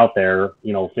 days out there,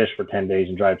 you know, fish for 10 days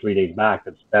and drive 3 days back.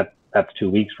 That's 2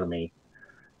 weeks for me.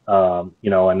 You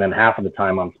know, and then half of the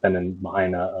time I'm spending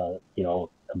behind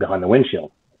behind the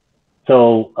windshield.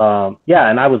 So, yeah.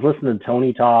 And I was listening to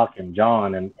Tony talk and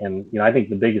John, and, you know, I think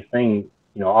the biggest thing,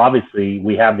 you know, obviously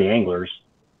we have the anglers,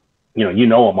 you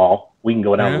know them all. We can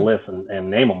go down the list and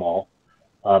name them all,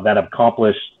 that have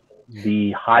accomplished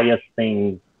the highest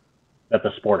things that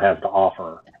the sport has to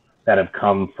offer, that have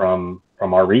come from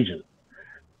our region,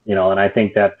 you know. And I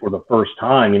think that for the first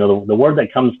time, you know, the word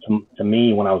that comes to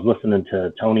me when I was listening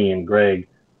to Tony and Greg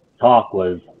talk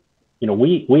was, you know,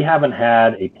 we haven't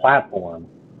had a platform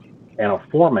and a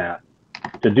format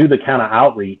to do the kind of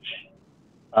outreach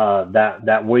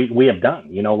that we have done,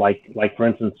 you know, like for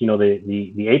instance, you know,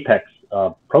 the Apex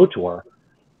Pro Tour,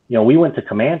 you know, we went to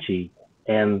Comanche,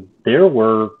 and there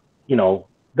were, you know,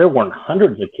 there weren't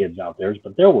hundreds of kids out there,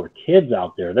 but there were kids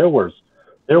out there. There was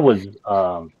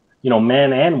you know,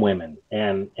 men and women,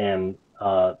 and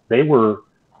they were,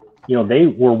 you know, they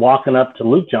were walking up to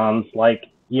Luke Johns like,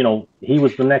 you know, he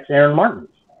was the next Aaron Martens.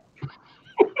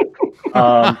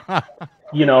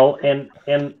 You know, and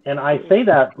I say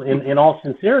that in all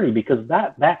sincerity, because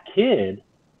that kid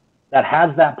that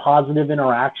has that positive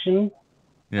interaction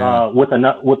with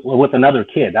another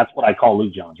kid, that's what I call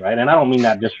Luke Johns, right? And I don't mean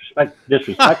that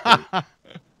disrespectfully.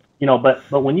 You know, but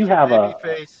when you have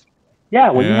you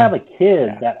have a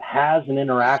kid that has an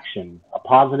interaction, a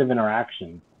positive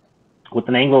interaction with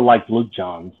an angler like Luke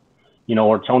Johns, you know,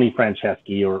 or Tony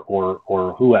Franceschi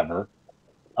or whoever,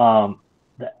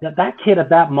 that kid at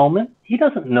that moment, he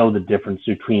doesn't know the difference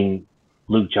between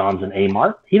Luke Johns and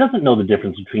Amart. He doesn't know the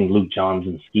difference between Luke Johns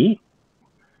and Ski.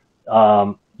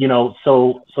 You know,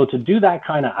 so to do that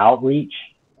kind of outreach,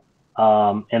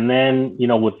 and then, you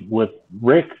know, with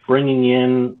Rick bringing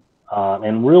in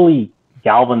and really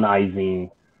galvanizing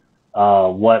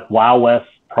what Wild West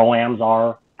Pro-Ams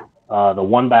are, the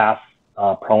One Bass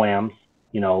Pro-Ams,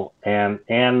 you know,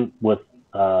 and with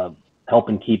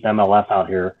helping keep MLF out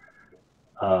here,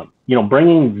 you know,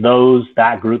 bringing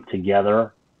that group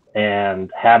together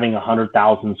and having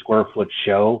 100,000 square foot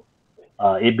show,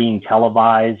 it being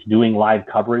televised, doing live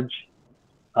coverage,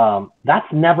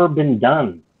 that's never been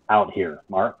done out here,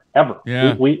 Mark, ever.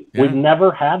 Yeah. We've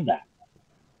never had that,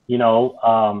 you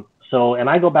know. So, and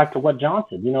I go back to what John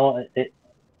said, you know,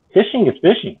 fishing is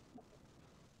fishing.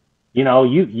 You know,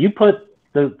 you put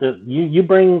you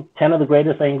bring 10 of the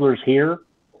greatest anglers here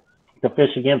to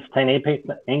fish against 10 apex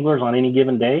anglers on any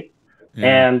given day.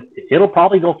 Yeah. And it'll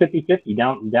probably go 50-50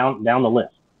 down the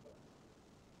list.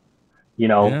 You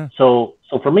know, Yeah. so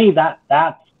for me, that's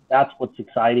what's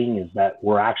exciting, is that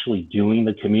we're actually doing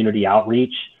the community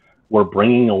outreach. We're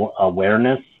bringing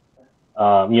awareness.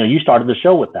 You know, you started the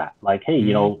show with that. Like, hey,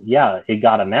 you know, yeah, it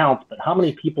got announced, but how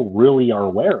many people really are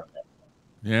aware of it?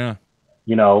 Yeah.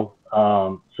 You know,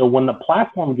 so when the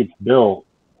platform gets built,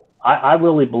 I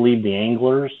really believe the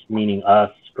anglers, meaning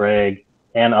us, Greg,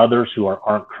 and others who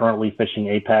aren't currently fishing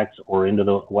Apex or into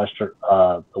the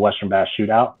Western Bass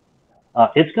Shootout,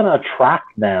 it's going to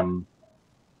attract them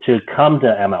to come to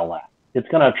MLF. It's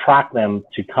going to attract them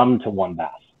to come to One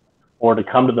Bass, or to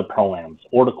come to the Pro-Ams,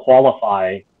 or to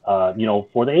qualify, you know,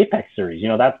 for the Apex series. You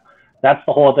know, that's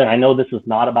the whole thing. I know this is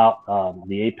not about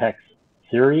the Apex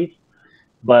series,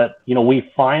 but, you know,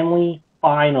 we finally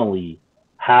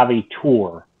have a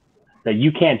tour that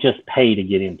you can't just pay to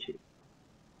get into,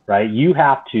 right? You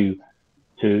have to,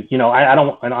 you know, I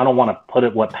don't want to put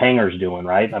it what Panger's doing,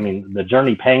 right? I mean, the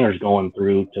journey Panger's going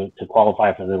through to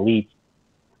qualify for the elite,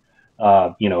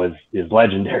 you know, is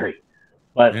legendary.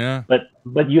 But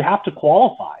you have to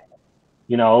qualify.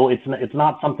 You know, it's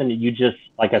not something that you just,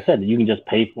 like I said, that you can just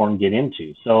pay for and get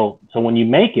into. So when you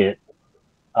make it,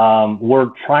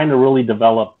 we're trying to really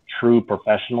develop true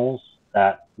professionals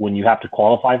that when you have to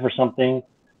qualify for something,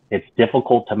 it's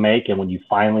difficult to make, and when you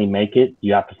finally make it,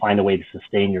 you have to find a way to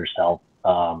sustain yourself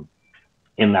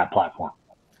in that platform.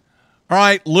 All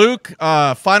right, Luke,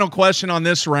 final question on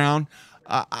this round.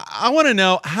 I want to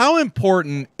know, how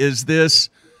important is this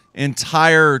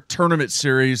entire tournament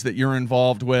series that you're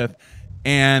involved with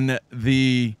and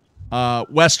the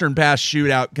Western Bass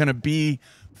Shootout going to be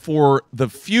for the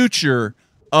future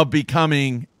of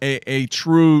becoming a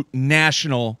true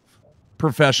national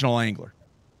professional angler?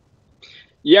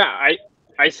 Yeah,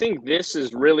 I think this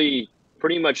is really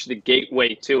pretty much the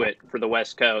gateway to it for the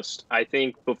West Coast. I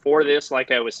think before this, like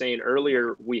I was saying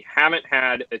earlier, we haven't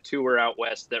had a tour out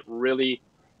west that really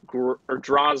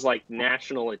draws like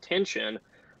national attention.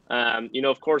 You know,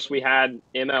 of course, we had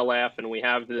MLF and we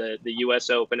have the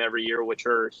US Open every year, which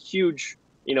are huge,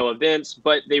 you know, events,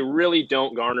 but they really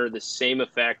don't garner the same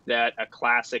effect that a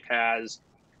Classic has,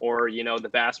 or, you know, the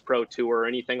Bass Pro Tour or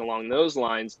anything along those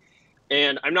lines.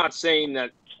 And I'm not saying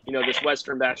that, you know, this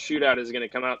Western Bass Shootout is going to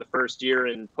come out the first year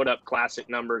and put up Classic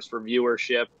numbers for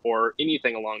viewership or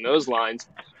anything along those lines.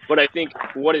 But I think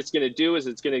what it's going to do is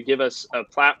it's going to give us a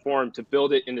platform to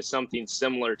build it into something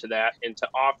similar to that, and to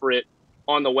offer it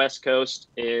on the West Coast,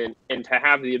 and to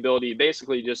have the ability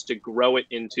basically just to grow it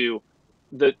into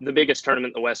the biggest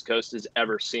tournament the West Coast has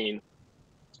ever seen.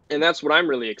 And that's what I'm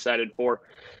really excited for.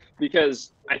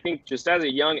 Because I think just as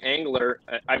a young angler,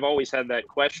 I've always had that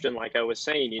question, like I was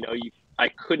saying, you know, I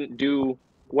couldn't do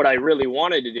what I really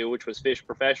wanted to do, which was fish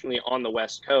professionally on the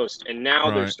West Coast. And now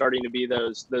there's starting to be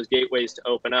those gateways to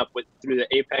open up through the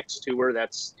Apex Tour.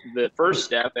 That's the first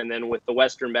step. And then with the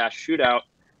Western Bass Shootout,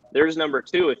 there's number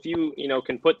two. If you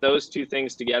can put those two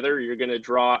things together, you're going to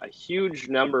draw a huge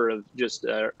number of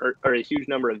or a huge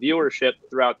number of viewership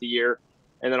throughout the year.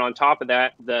 And then on top of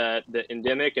that, the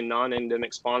endemic and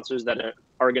non-endemic sponsors that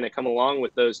are going to come along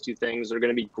with those two things are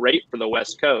going to be great for the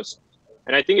West Coast.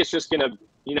 And I think it's just going to,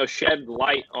 you know, shed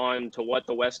light on to what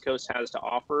the West Coast has to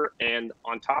offer. And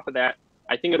on top of that,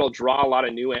 I think it'll draw a lot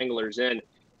of new anglers in.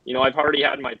 You know, I've already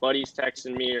had my buddies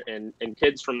texting me and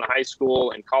kids from the high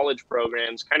school and college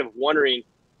programs kind of wondering,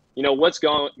 you know, what's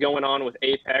going on with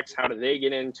Apex? How do they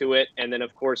get into it? And then,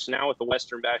 of course, now with the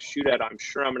Western Bass Shootout, I'm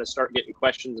sure I'm going to start getting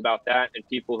questions about that and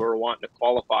people who are wanting to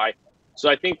qualify. So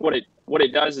I think what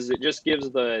it does is it just gives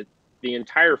the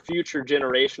entire future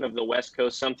generation of the West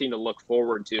Coast something to look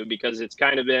forward to, because it's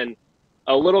kind of been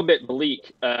a little bit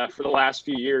bleak for the last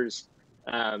few years.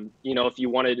 You know, if you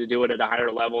wanted to do it at a higher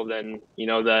level than, you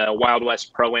know, the Wild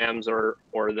West Pro-Ams or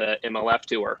the MLF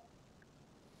Tour.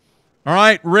 All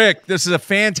right, Rick, this is a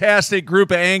fantastic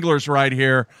group of anglers right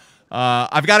here.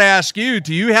 I've got to ask you,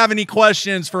 do you have any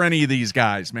questions for any of these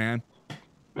guys, man?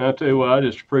 I'll tell you what, I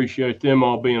just appreciate them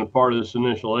all being a part of this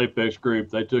initial Apex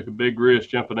group. They took a big risk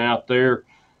jumping out there.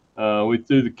 We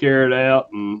threw the carrot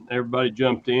out and everybody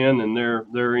jumped in, and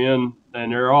they're in,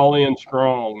 and they're all in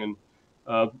strong.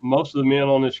 And most of the men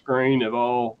on this screen have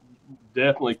all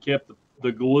definitely kept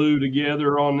the glue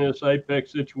together on this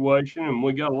Apex situation, and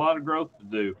we got a lot of growth to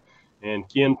do. And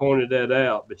Ken pointed that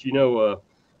out. But, you know, of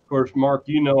course, Mark,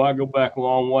 you know, I go back a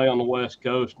long way on the West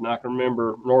Coast, and I can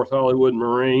remember North Hollywood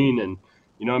Marine. And,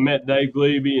 you know, I met Dave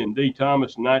Glebe and D.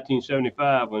 Thomas in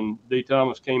 1975 when D.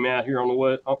 Thomas came out here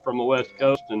from the West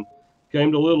Coast and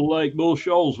came to Little Lake Bull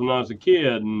Shoals when I was a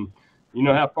kid. And you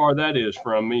know how far that is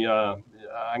from me.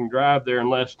 I can drive there in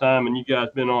less time than you guys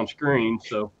been on screen.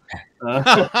 So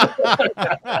that's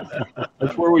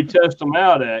where we test them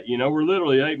out at. You know, we're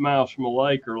literally 8 miles from a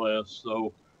lake or less.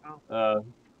 So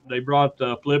they brought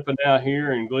Flippin out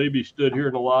here, and Glebe stood here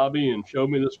in the lobby and showed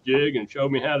me this jig and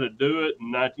showed me how to do it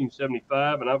in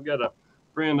 1975. And I've got a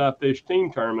friend I fished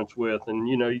team tournaments with. And,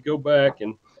 you know, you go back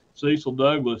and Cecil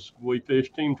Douglas, we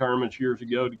fished team tournaments years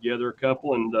ago together, a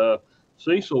couple. And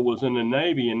Cecil was in the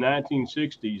Navy in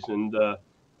 1960s. And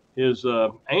his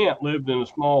aunt lived in a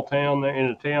small town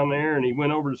there, and he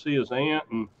went over to see his aunt.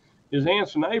 And his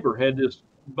aunt's neighbor had this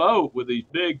boat with these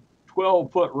big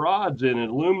 12-foot rods in it,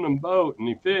 aluminum boat, and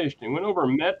he fished. He went over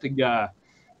and met the guy,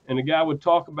 and the guy would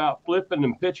talk about flipping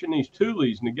and pitching these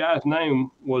toolies, and the guy's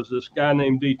name was this guy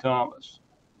named D. Thomas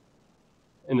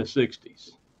in the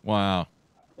 60s. Wow.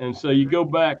 And so you go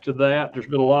back to that. There's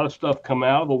been a lot of stuff come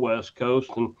out of the West Coast,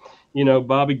 and, you know,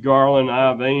 Bobby Garland,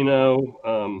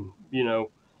 Ivano, you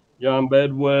know, John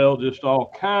Bedwell, just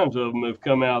all kinds of them have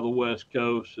come out of the West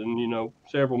Coast, and, you know,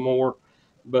 several more.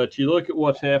 But you look at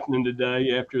what's happening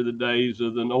today after the days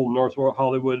of the old North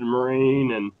Hollywood and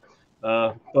Marine and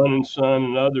Fun and Sun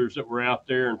and others that were out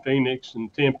there in Phoenix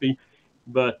and Tempe.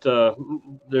 But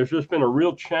there's just been a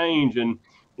real change. And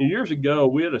years ago,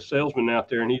 we had a salesman out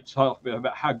there, and he talked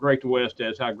about how great the West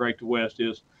is, how great the West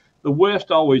is. The West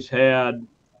always had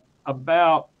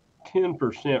about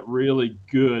 10% really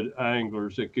good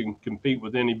anglers that can compete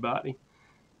with anybody.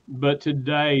 But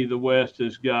today, the West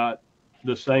has got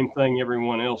the same thing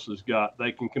everyone else has got.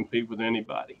 They can compete with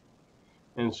anybody.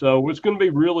 And so it's going to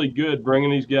be really good bringing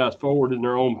these guys forward in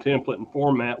their own template and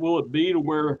format. Will it be to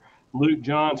where Luke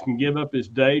Johns can give up his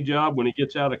day job when he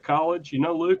gets out of college? You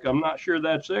know, Luke, I'm not sure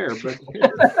that's there, but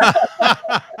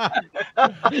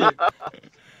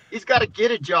he's got to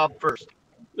get a job first.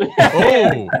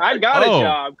 Oh, I got a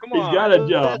job. Come on. He's got a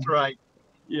job. That's right.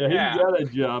 Yeah, he's got a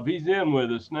job. He's in with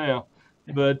us now.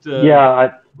 But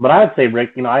but I'd say,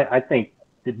 Rick, you know, I think,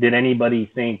 did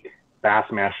anybody think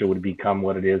Bassmaster would become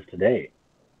what it is today?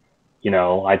 You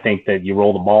know, I think that you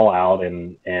roll the ball out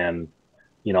and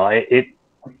you know, it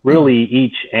really,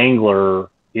 each angler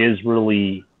is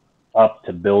really up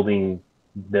to building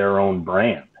their own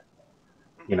brand.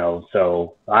 You know,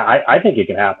 so I think it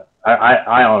can happen.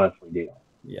 I honestly do.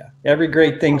 Yeah, every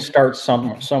great thing starts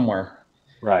somewhere.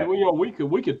 Right. Well, you know,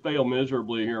 we could fail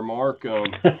miserably here, Mark.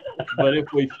 But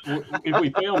if we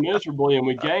fail miserably and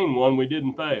we gain one, we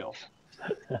didn't fail.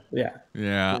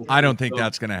 Yeah. I don't think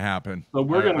that's going to happen. So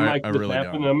we're going to make this really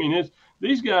happen. Don't. I mean,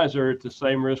 these guys are at the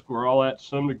same risk we're all at to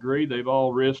some degree. They've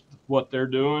all risked what they're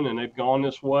doing, and they've gone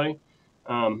this way.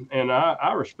 And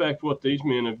I respect what these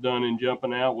men have done in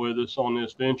jumping out with us on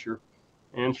this venture.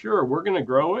 And sure, we're going to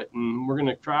grow it, and we're going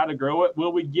to try to grow it.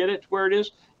 Will we get it to where it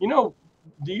is? You know,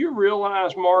 do you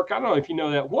realize, Mark, I don't know if you know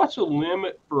that, what's the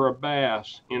limit for a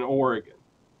bass in Oregon?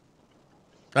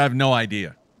 I have no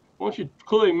idea. Why don't you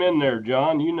clue him in there,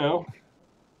 John? You know.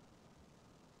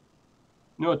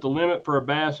 You know what the limit for a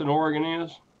bass in Oregon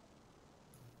is?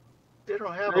 They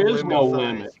don't have There a is limit no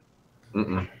size.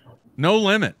 limit. No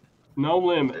limit. No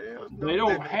limit. No They don't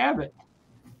limit. have it.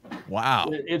 Wow.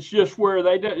 It's just where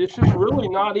it's just really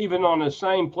not even on the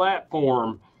same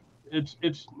platform.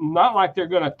 It's not like they're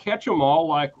going to catch them all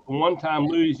like one time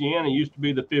Louisiana used to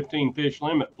be the 15 fish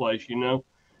limit place, you know.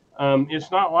 It's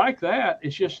not like that.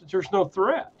 It's just there's no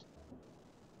threat.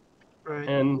 Right.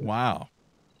 And Wow.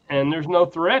 and there's no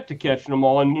threat to catching them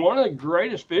all. And one of the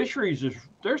greatest fisheries is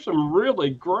there's some really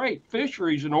great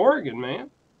fisheries in Oregon, man.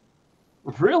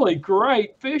 Really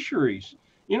great fisheries.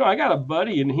 You know, I got a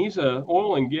buddy, and he's a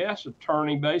oil and gas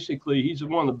attorney. Basically, he's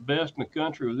one of the best in the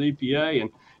country with EPA, and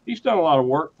he's done a lot of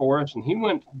work for us. And he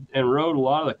went and wrote a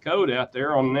lot of the code out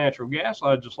there on natural gas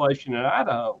legislation in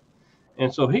Idaho.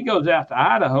 And so he goes out to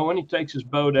Idaho, and he takes his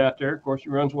boat out there. Of course, he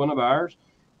runs one of ours.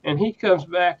 And he comes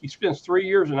back. He spends 3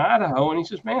 years in Idaho, and he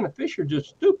says, "Man, the fish are just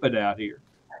stupid out here."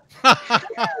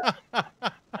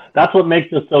 That's what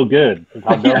makes us so good, is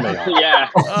how dumb they are. Yeah.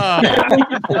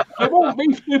 It won't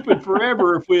be stupid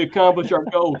forever if we accomplish our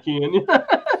goal, Ken.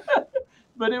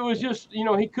 But it was just, you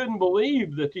know, he couldn't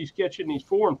believe that he's catching these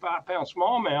 4 and 5 pound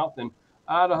smallmouth in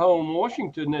Idaho and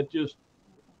Washington. That just,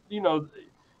 you know,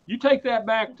 you take that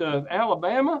back to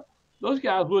Alabama, those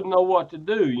guys wouldn't know what to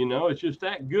do. You know, it's just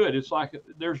that good. It's like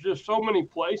there's just so many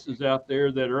places out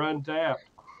there that are untapped.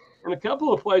 And a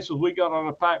couple of places we got on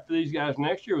the pipe for these guys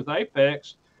next year with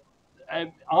Apex,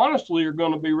 and honestly, are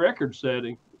going to be record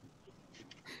setting.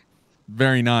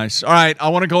 Very nice. All right, I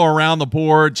want to go around the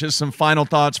board, just some final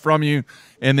thoughts from you,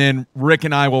 and then Rick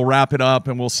and I will wrap it up,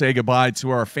 and we'll say goodbye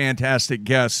to our fantastic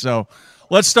guests. So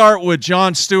let's start with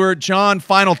John Stewart. John,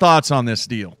 final thoughts on this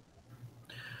deal?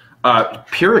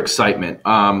 Pure excitement.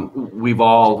 We've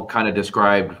all kind of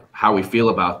described how we feel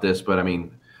about this, but I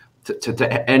mean,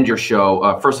 to end your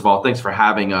show, first of all, thanks for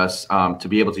having us, to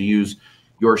be able to use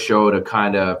your show to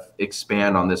kind of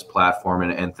expand on this platform.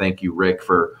 And thank you, Rick,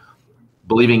 for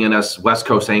believing in us West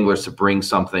Coast anglers to bring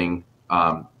something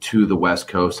to the West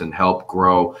Coast and help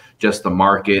grow just the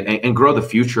market and grow the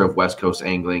future of West Coast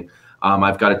angling.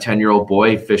 I've got a 10-year-old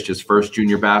boy, fished his first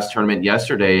junior bass tournament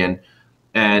yesterday, and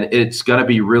it's going to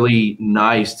be really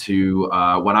nice to,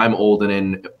 when I'm old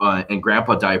and in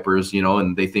grandpa diapers, you know,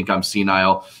 and they think I'm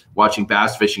senile, watching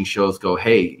bass fishing shows, go,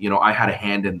 hey, you know, I had a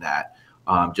hand in that.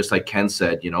 Just like Ken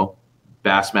said, you know,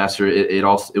 Bassmaster,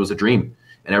 it was a dream,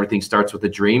 and everything starts with a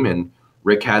dream. And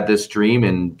Rick had this dream,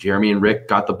 and Jeremy and Rick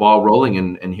got the ball rolling,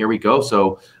 and here we go.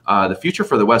 So the future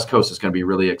for the West Coast is going to be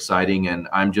really exciting, and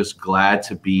I'm just glad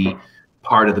to be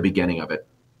part of the beginning of it.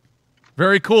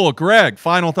 Very cool. Greg,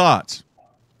 final thoughts.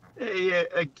 Hey,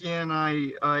 again,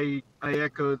 I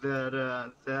echo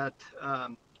that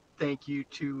thank you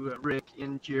to Rick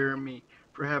and Jeremy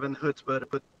for having the chutzpah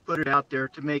to put it out there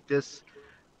to make this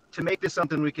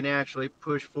something we can actually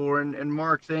push for. And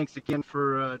Mark, thanks again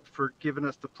for giving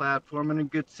us the platform, and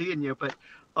good seeing you. But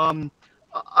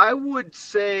I would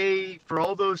say for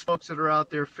all those folks that are out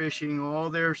there fishing all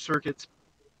their circuits,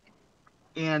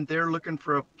 and they're looking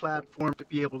for a platform to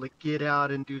be able to get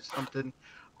out and do something,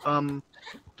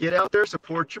 get out there,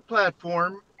 support your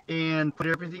platform, and put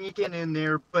everything you can in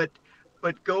there. But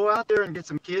go out there and get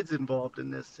some kids involved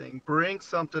in this thing. Bring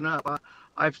something up.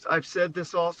 I've said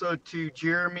this also to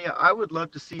Jeremy. I would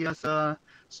love to see us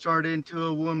start into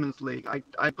a women's league.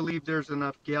 I believe there's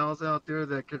enough gals out there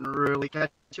that can really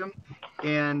catch them,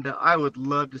 and I would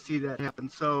love to see that happen.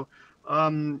 So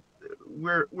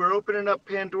we're opening up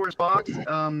Pandora's box.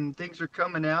 Things are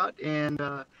coming out, and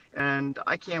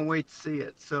I can't wait to see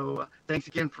it. So thanks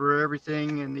again for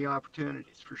everything and the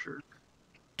opportunities, for sure.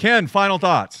 Ken, final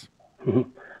thoughts.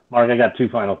 Mark, I got two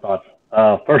final thoughts.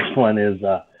 First one is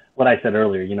what I said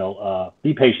earlier, you know,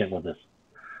 be patient with this.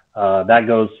 That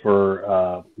goes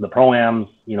for the Pro-Ams,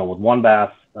 you know, with WON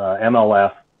Bass,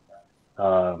 MLF,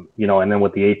 you know, and then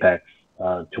with the Apex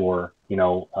Tour, you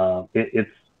know, it's,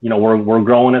 you know, we're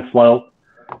growing it slow.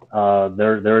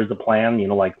 There is a plan, you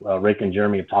know, like Rick and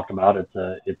Jeremy have talked about.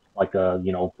 It's like a,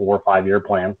 you know, 4 or 5 year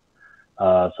plan.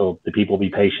 So the people be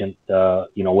patient,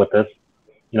 you know, with this.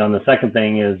 You know, and the second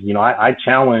thing is, you know, I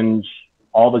challenge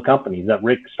all the companies that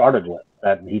Rick started with,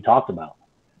 that he talked about,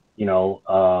 you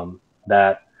know,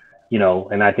 that, you know,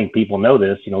 and I think people know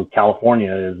this, you know,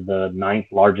 California is the 9th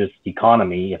largest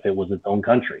economy if it was its own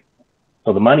country.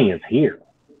 So the money is here,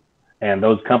 and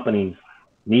those companies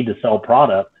need to sell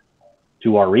product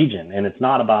to our region. And it's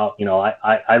not about, you know,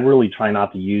 I really try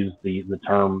not to use the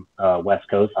term West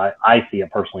Coast. I see it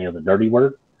personally as a dirty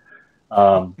word.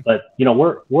 But, you know,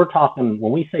 we're talking,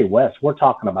 when we say West, we're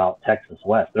talking about Texas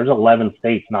West. There's 11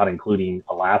 states, not including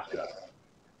Alaska,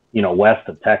 you know, west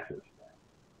of Texas,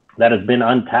 that has been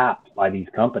untapped by these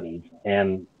companies,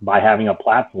 and by having a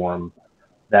platform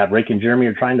that Rick and Jeremy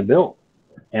are trying to build.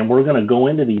 And we're going to go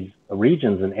into these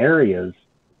regions and areas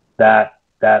that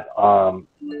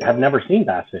have never seen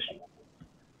bass fishing,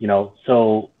 you know,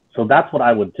 so that's what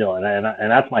I would tell. And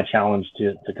that's my challenge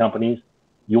to companies.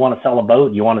 You want to sell a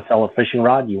boat, you want to sell a fishing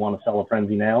rod, you want to sell a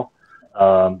frenzy nail,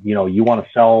 you know, you want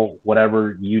to sell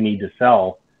whatever you need to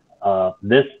sell.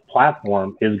 This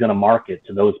platform is going to market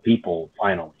to those people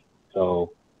finally.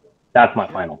 So that's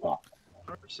my final thought.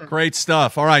 Great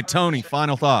stuff. All right, Tony,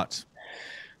 final thoughts.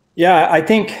 Yeah, I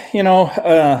think, you know,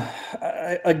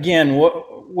 again,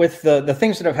 with the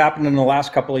things that have happened in the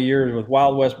last couple of years with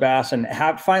Wild West Bass, and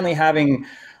finally having,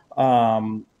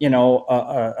 you know,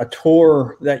 a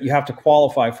tour that you have to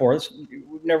qualify for.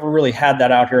 We've never really had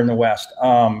that out here in the West.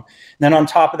 Then on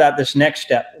top of that, this next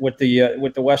step with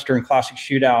the Western Classic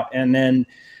Shootout, and then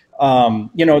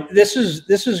you know, this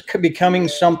is becoming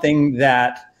something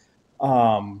that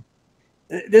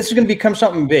this is going to become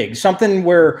something big, something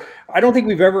where I don't think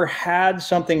we've ever had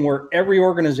something where every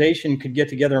organization could get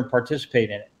together and participate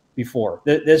in it before.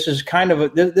 This is kind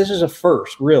of this is a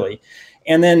first, really.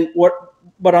 And then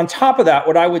but on top of that,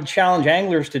 what I would challenge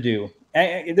anglers to do,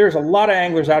 there's a lot of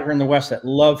anglers out here in the West that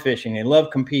love fishing. They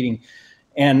love competing.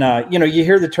 And, you know, you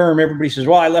hear the term, everybody says,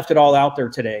 well, I left it all out there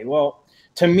today. Well,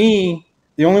 to me,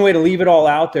 the only way to leave it all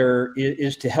out there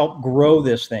is to help grow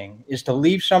this thing, is to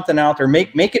leave something out there,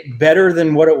 make it better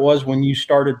than what it was when you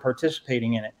started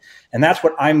participating in it. And that's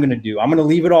what I'm going to do. I'm going to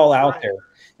leave it all out there.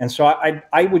 And so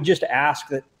I would just ask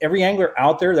that every angler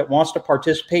out there that wants to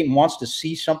participate and wants to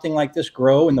see something like this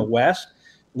grow in the West,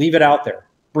 leave it out there.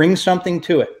 Bring something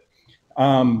to it.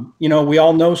 You know, we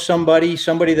all know somebody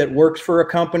that works for a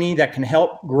company that can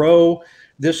help grow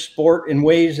this sport in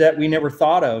ways that we never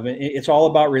thought of. It's all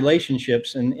about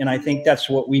relationships. And I think that's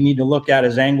what we need to look at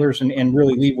as anglers and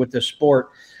really lead with this sport.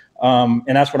 And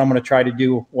that's what I'm going to try to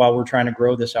do while we're trying to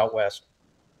grow this out west.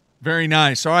 Very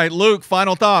nice. All right, Luke,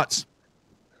 final thoughts.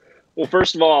 Well,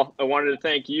 first of all, I wanted to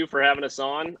thank you for having us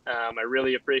on. I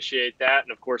really appreciate that.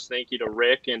 And of course, thank you to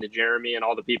Rick and to Jeremy and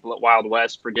all the people at Wild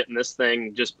West for getting this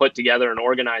thing just put together and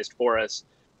organized for us.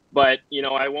 But, you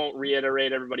know, I won't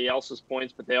reiterate everybody else's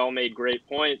points, but they all made great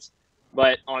points.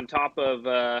 But on top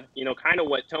of, you know, kind of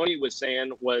what Tony was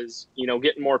saying was, you know,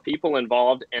 getting more people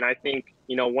involved. And I think,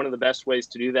 you know, one of the best ways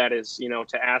to do that is, you know,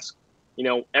 to ask, you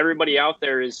know, everybody out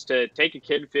there is to take a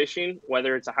kid fishing,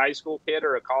 whether it's a high school kid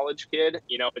or a college kid.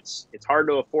 You know, it's hard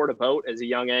to afford a boat as a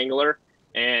young angler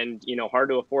and, you know, hard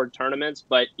to afford tournaments.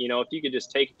 But, you know, if you could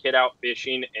just take a kid out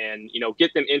fishing and, you know,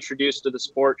 get them introduced to the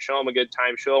sport, show them a good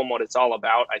time, show them what it's all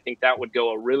about, I think that would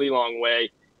go a really long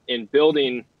way in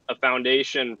building a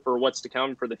foundation for what's to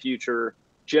come for the future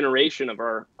generation of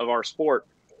our sport.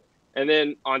 And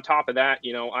then on top of that,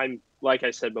 you know, I'm, like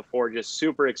I said before, just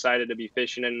super excited to be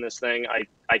fishing in this thing.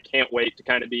 I can't wait to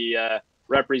kind of be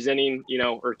representing, you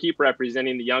know, or keep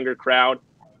representing the younger crowd.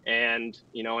 And,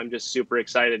 you know, I'm just super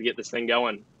excited to get this thing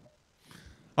going.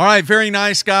 All right, very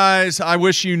nice, guys. I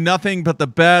wish you nothing but the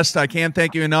best. I can't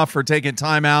thank you enough for taking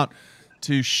time out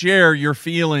to share your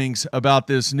feelings about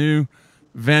this new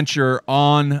venture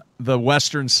on the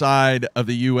western side of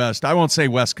the U.S. I won't say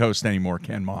West Coast anymore,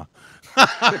 Ken Ma.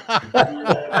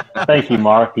 Thank you,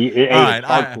 Mark.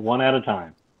 Right, one at a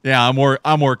time. Yeah,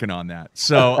 I'm working on that.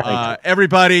 So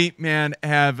everybody, man,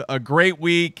 have a great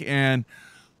week and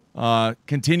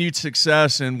continued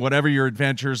success in whatever your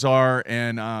adventures are.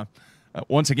 And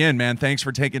once again, man, thanks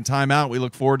for taking time out. We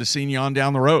look forward to seeing you on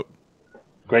down the road.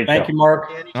 Great. Thank you, Mark.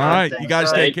 All right, you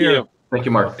guys take care. Thank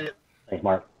you, Mark. Thanks,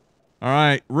 Mark. All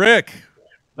right, Rick.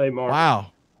 Hey, Mark.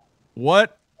 Wow,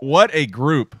 what a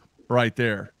group right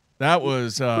there. That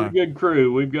was pretty good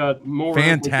crew. We've got more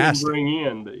fantastic. We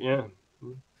can bring in,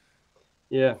 but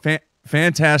yeah.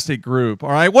 Fantastic group.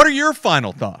 All right, what are your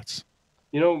final thoughts?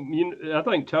 You know, I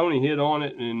think Tony hit on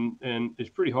it, and it's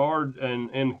pretty hard,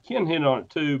 and Ken hit on it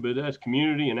too. But that's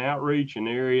community and outreach and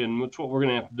area, and that's what we're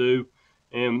going to have to do.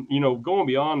 And you know, going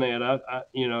beyond that, I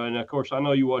you know, and of course, I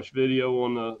know you watched video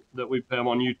on that we have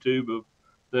on YouTube of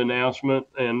the announcement,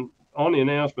 and on the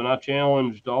announcement, I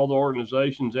challenged all the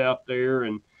organizations out there,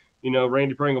 and you know,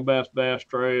 Randy Pringle Bass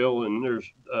Trail, and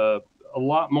there's a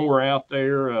lot more out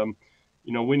there.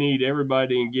 You know, we need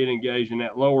everybody to get engaged in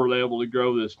that lower level to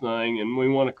grow this thing, and we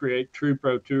want to create true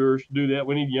pro tours. To do that,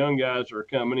 we need young guys that are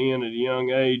coming in at a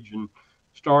young age and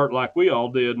start like we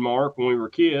all did, Mark, when we were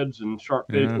kids, and start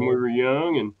fishing when we were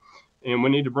young, and we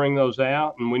need to bring those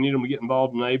out, and we need them to get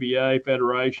involved in ABA,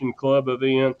 Federation, club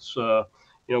events.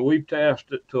 You know, we've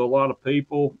tasked it to a lot of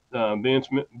people. Vince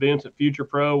at Future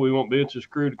Pro, we want Vince's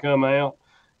crew to come out.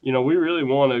 You know, we really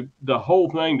want the whole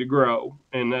thing to grow,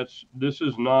 and this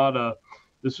is not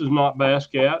Bass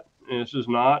Cat, and this is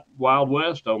not Wild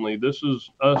West only. This is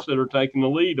us that are taking the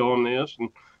lead on this, and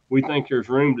we think there's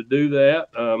room to do that.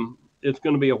 It's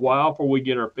going to be a while before we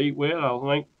get our feet wet. I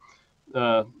think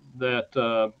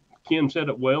that Ken said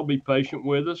it well. Be patient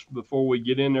with us before we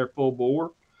get in there full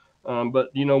bore. But,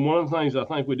 you know, one of the things I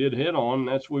think we did hit on,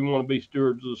 that's we want to be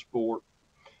stewards of the sport.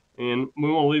 And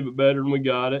we want to leave it better than we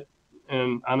got it.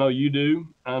 And I know you do,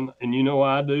 and you know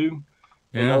I do.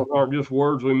 Yeah. And those aren't just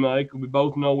words we make. We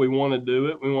both know we want to do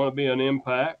it. We want to be an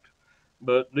impact.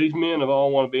 But these men have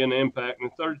all want to be an impact. And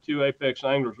the 32 Apex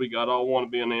anglers we got all want to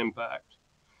be an impact.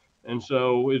 And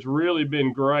so it's really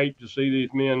been great to see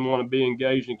these men want to be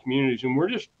engaged in communities. And we're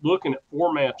just looking at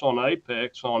formats on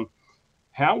Apex on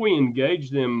how we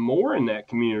engage them more in that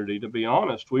community, to be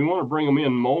honest. We want to bring them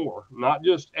in more, not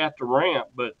just at the ramp,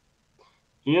 but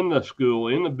in the school,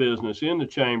 in the business, in the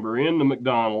chamber, in the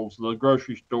McDonald's, the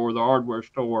grocery store, the hardware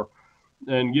store,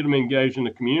 and get them engaged in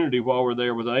the community while we're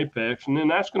there with Apex. And then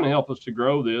that's going to help us to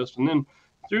grow this. And then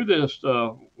through this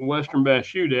Western Bass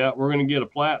Shootout, we're going to get a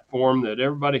platform that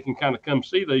everybody can kind of come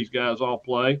see these guys all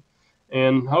play.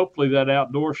 And hopefully that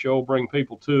outdoor show will bring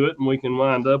people to it, and we can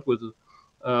wind up with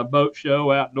a boat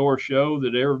show, outdoor show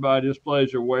that everybody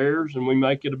displays their wares, and we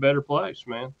make it a better place,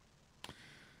 man.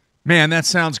 Man, that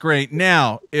sounds great.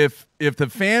 Now, if the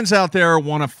fans out there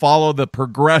want to follow the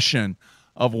progression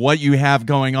of what you have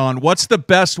going on, what's the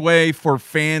best way for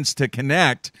fans to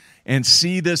connect and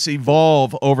see this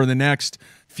evolve over the next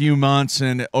few months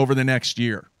and over the next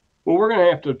year? Well, we're going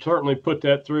to have to certainly put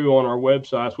that through on our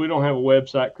websites. We don't have a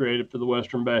website created for the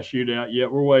Western Bass Shootout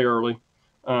yet. We're way early.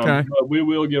 Okay. But we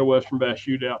will get a Western Bass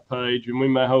Shootout page, and we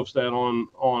may host that on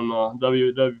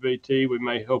WWBT. We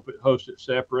may host it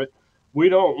separate. We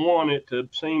don't want it to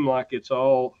seem like it's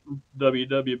all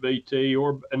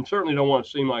WWBT, and certainly don't want it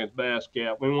to seem like it's Bass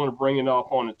Cat. We want to bring it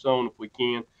off on its own if we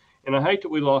can. And I hate that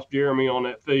we lost Jeremy on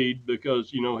that feed because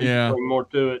he could bring more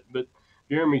to it. But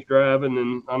Jeremy's driving,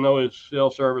 and I know his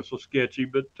cell service was sketchy,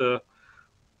 but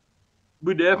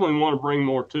we definitely want to bring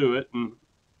more to it, and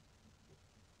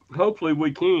hopefully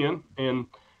we can. And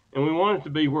we want it to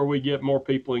be where we get more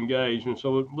people engaged. And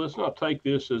so let's not take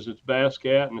this as it's Bass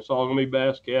Cat and it's all going to be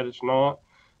Bass Cat. It's not.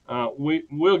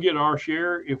 We'll get our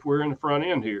share if we're in the front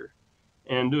end here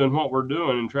and doing what we're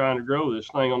doing and trying to grow this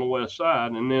thing on the west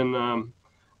side. And then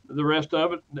the rest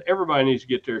of it, everybody needs to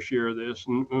get their share of this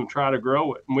and try to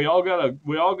grow it. And we all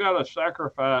gotta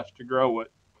sacrifice to grow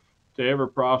it, to ever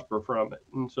prosper from it.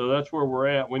 And so that's where we're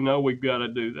at. We know we've got to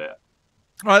do that.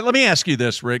 All right, let me ask you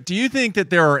this, Rick. Do you think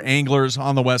that there are anglers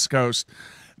on the West Coast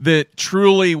that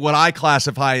truly what I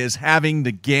classify as having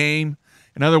the game,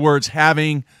 in other words,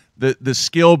 having the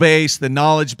skill base, the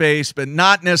knowledge base, but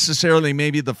not necessarily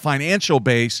maybe the financial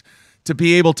base to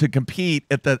be able to compete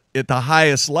at the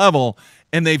highest level,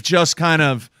 and they've just kind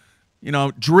of,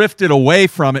 drifted away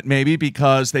from it maybe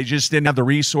because they just didn't have the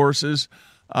resources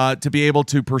to be able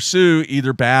to pursue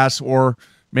either bass or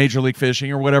Major League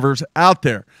Fishing or whatever's out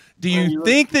there? Do you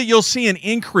think that you'll see an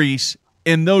increase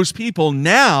in those people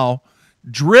now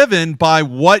driven by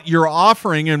what you're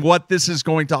offering and what this is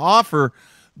going to offer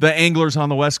the anglers on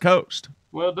the West Coast?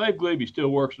 Well, Dave Glebe still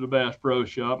works at the Bass Pro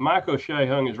Shop. Mike O'Shea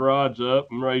hung his rods up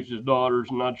and raised his daughters,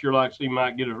 and I'd sure like to see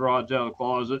Mike get his rods out of the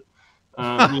closet.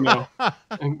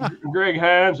 And Greg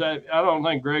Hines, I don't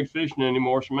think Greg's fishing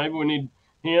anymore, so maybe we need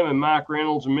him and Mike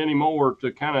Reynolds and many more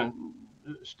to kind of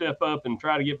step up and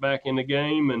try to get back in the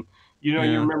game. And you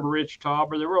remember Rich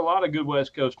Tauber. There were a lot of good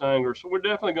West Coast anglers, so we're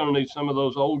definitely going to need some of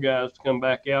those old guys to come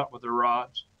back out with their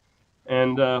rods,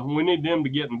 and we need them to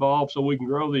get involved so we can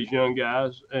grow these young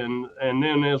guys. And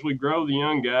then as we grow the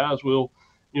young guys, we'll,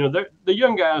 the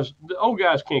young guys, the old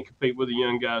guys can't compete with the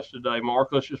young guys today, Mark.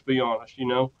 Let's just be honest.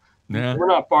 We're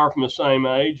not far from the same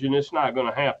age, and it's not going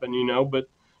to happen. But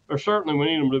certainly we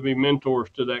need them to be mentors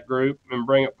to that group and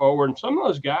bring it forward. And some of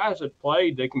those guys that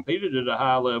played, they competed at a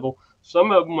high level.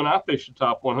 Some of them, when I fished the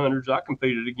top 100s, I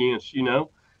competed against,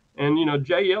 And,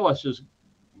 Jay Ellis is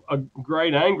a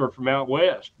great angler from out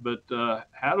west. But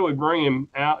how do we bring him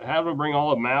out? How do we bring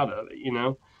all of them out of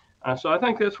it, So I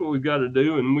think that's what we've got to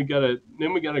do. And we got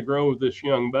to grow this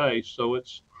young base. So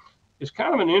it's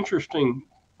kind of an interesting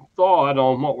thought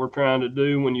on what we're trying to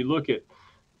do when you look at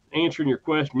answering your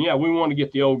question. Yeah, we want to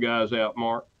get the old guys out,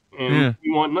 Mark, and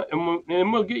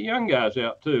we'll get young guys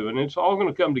out too, and it's all going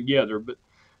to come together. But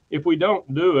if we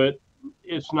don't do it,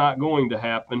 it's not going to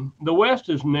happen. The West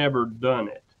has never done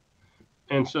it,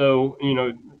 and so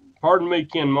pardon me,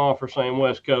 Ken Ma, for saying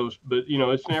West Coast, but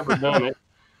it's never done it.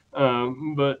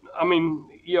 But I mean,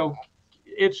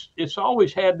 it's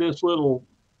always had this little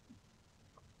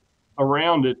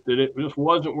around it that it just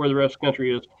wasn't where the rest of the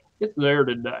country is. It's there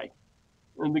today.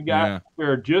 And the guys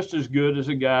are just as good as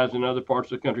the guys in other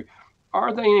parts of the country.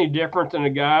 Are they any different than a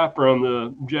guy from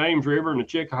the James River and the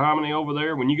Chickahominy over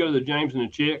there? When you go to the James and the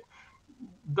Chick,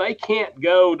 they can't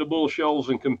go to Bull Shoals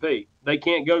and compete. They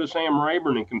can't go to Sam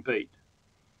Rayburn and compete.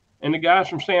 And the guys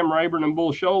from Sam Rayburn and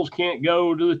Bull Shoals can't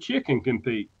go to the Chick and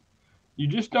compete. You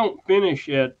just don't finish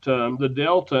at the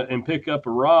Delta and pick up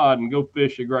a rod and go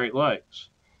fish the Great Lakes.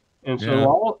 And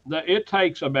so it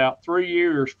takes about 3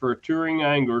 years for a touring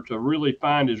angler to really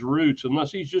find his roots,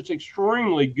 unless he's just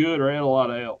extremely good or had a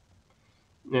lot of help.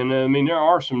 And I mean, there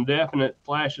are some definite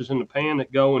flashes in the pan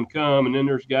that go and come. And then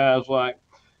there's guys like,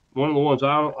 one of the ones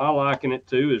I liken it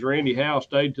to is Randy Howe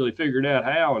stayed till he figured out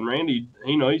how. And Randy,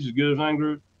 he's as good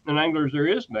an angler as there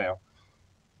is now.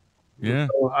 Yeah.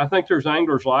 So I think there's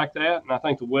anglers like that. And I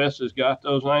think the West has got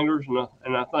those anglers.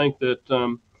 And I think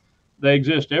that, they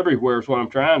exist everywhere is what I'm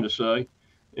trying to say.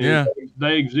 Yeah.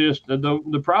 They exist.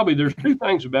 Probably there's two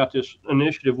things about this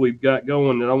initiative we've got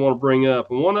going that I want to bring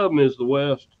up. And one of them is the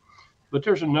West, but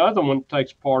there's another one that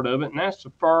takes part of it, and that's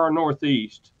the far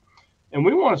Northeast. And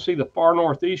we want to see the far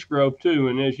Northeast grow too.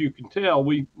 And as you can tell,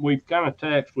 we've kind of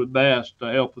taxed with bass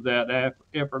to help with that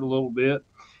effort a little bit.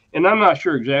 And I'm not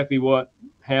sure exactly what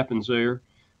happens there.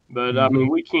 But, I mean,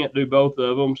 we can't do both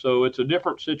of them. So it's a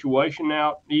different situation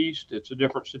out east. It's a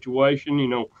different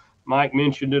situation. Mike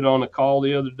mentioned it on a call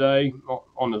the other day,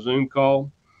 on the Zoom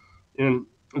call. And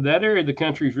that area of the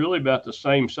country is really about the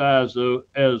same size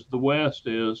as the West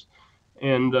is.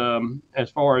 And as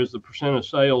far as the percent of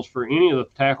sales for any of the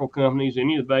tackle companies,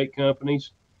 any of the bait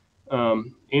companies,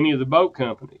 any of the boat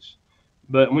companies.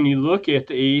 But when you look at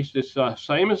the East, it's the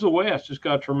same as the West. It's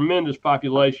got a tremendous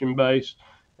population base,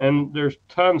 and there's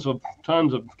tons of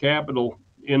capital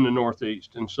in the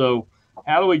Northeast. And so,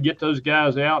 how do we get those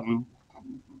guys out and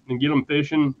get them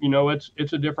fishing? You know, it's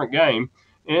a different game,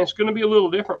 and it's going to be a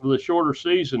little different with a shorter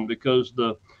season because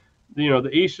the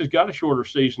East has got a shorter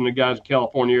season than guys in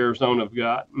California, Arizona have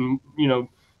got, and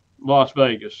Las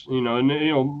Vegas.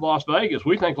 Las Vegas.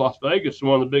 We think Las Vegas is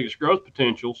one of the biggest growth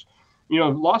potentials.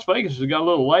 Las Vegas has got a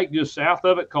little lake just south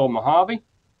of it called Mojave.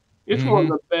 It's one of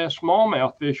the best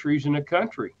smallmouth fisheries in the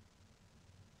country.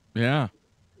 Yeah.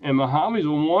 And Mojave's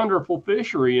a wonderful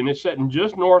fishery, and it's sitting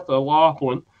just north of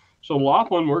Laughlin. So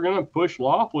Laughlin, we're going to push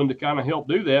Laughlin to kind of help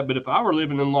do that. But if I were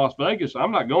living in Las Vegas,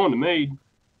 I'm not going to Meade.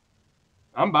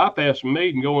 I'm bypassing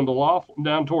Meade and going to Laughlin,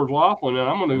 down towards Laughlin, and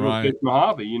I'm going to go catch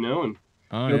Mojave, and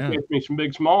catch me some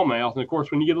big smallmouth. And, of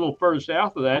course, when you get a little further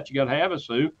south of that, you got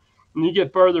Havasu. And you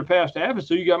get further past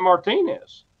Havasu, you got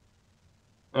Martinez.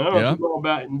 I don't know if you know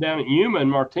about down at Yuma and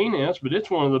Martinez, but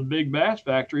it's one of the big bass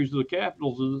factories of the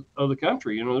capitals of the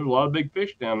country. There's a lot of big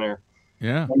fish down there.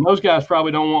 Yeah. And those guys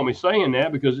probably don't want me saying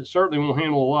that because it certainly won't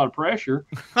handle a lot of pressure.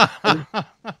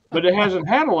 But it hasn't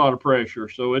had a lot of pressure,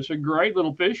 so it's a great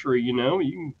little fishery. You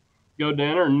can go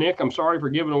down there. And Nick, I'm sorry for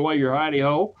giving away your hidey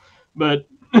hole, but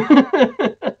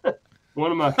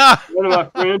one of my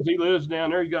friends, he lives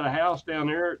down there. He's got a house down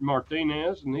there at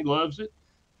Martinez, and he loves it.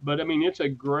 But I mean, it's a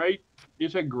great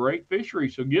fishery.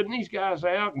 So getting these guys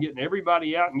out and getting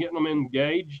everybody out and getting them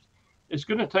engaged, it's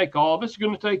going to take all of us. It's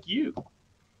going to take you.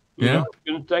 It's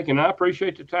going to take, and I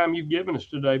appreciate the time you've given us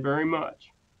today very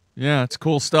much. Yeah, it's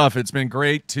cool stuff. It's been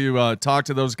great to talk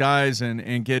to those guys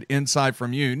and get insight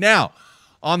from you. Now,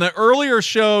 on the earlier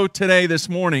show today, this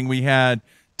morning, we had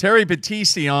Terry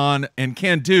Battisti on and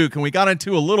Ken Duke, and we got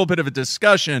into a little bit of a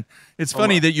discussion. It's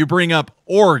funny that you bring up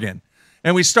Oregon,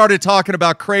 and we started talking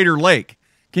about Crater Lake.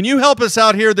 Can you help us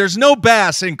out here? There's no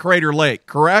bass in Crater Lake,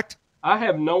 correct? I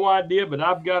have no idea, but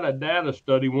I've got a data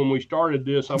study when we started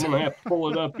this. I'm going to have to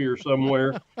pull it up here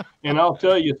somewhere, and I'll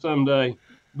tell you someday,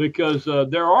 because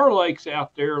there are lakes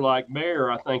out there like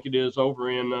Bear, I think it is, over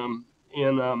in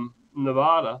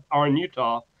Nevada or in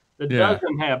Utah that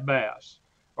doesn't have bass.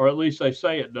 Or at least they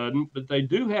say it doesn't, but they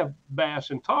do have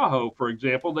bass in Tahoe, for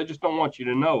example. They just don't want you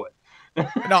to know it.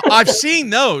 No, I've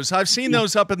seen those. I've seen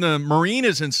those up in the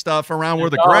marinas and stuff around where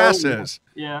the grass is.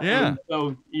 Yeah. And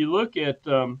so you look at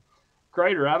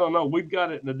Crater, I don't know. We've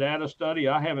got it in the data study.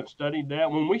 I haven't studied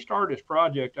that. When we started this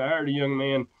project, I hired a young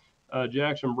man,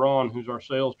 Jackson Braun, who's our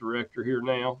sales director here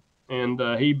now, and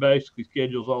he basically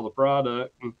schedules all the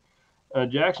product. And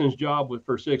Jackson's job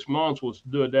for 6 months was to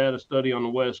do a data study on the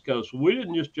West Coast. So we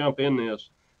didn't just jump in this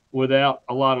without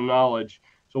a lot of knowledge.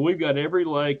 So we've got every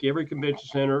lake, every convention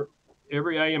center,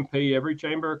 every AMP, every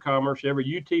Chamber of Commerce, every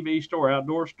UTV store,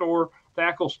 outdoor store,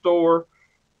 tackle store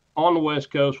on the West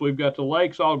Coast. We've got the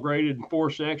lakes all graded in 4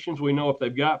 sections. We know if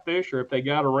they've got fish or if they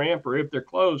got a ramp or if they're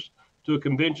close to a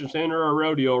convention center or a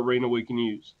rodeo arena we can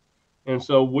use. And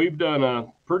so we've done a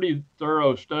pretty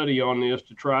thorough study on this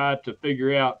to try to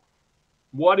figure out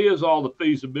what is all the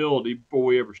feasibility before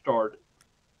we ever started.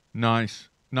 Nice.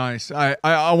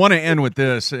 I want to end with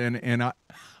this, and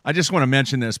I just want to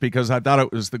mention this because I thought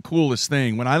it was the coolest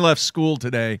thing. When I left school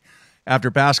today after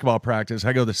basketball practice,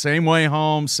 I go the same way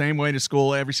home, same way to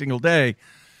school every single day,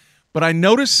 but I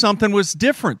noticed something was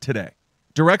different today.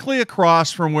 Directly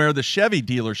across from where the Chevy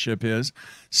dealership is,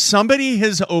 somebody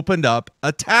has opened up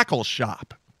a tackle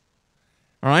shop.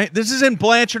 All right? This is in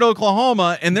Blanchard,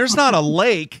 Oklahoma, and there's not a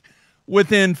lake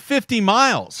within 50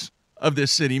 miles of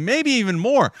this city, maybe even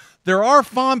more. There are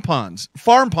farm ponds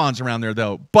around there,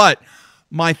 though. But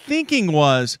my thinking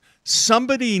was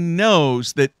somebody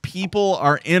knows that people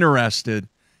are interested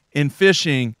in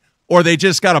fishing, or they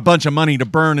just got a bunch of money to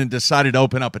burn and decided to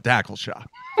open up a tackle shop.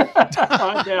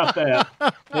 I doubt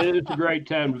that. It's a great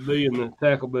time to be in the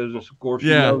tackle business, of course.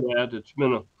 You know that.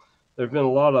 There's been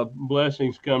a lot of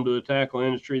blessings come to the tackle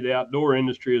industry, the outdoor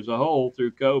industry as a whole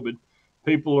through COVID.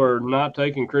 People are not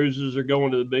taking cruises or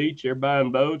going to the beach. They're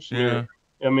buying boats. Yeah.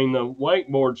 I mean, the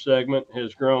wakeboard segment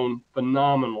has grown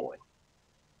phenomenally.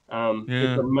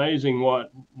 It's amazing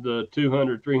what the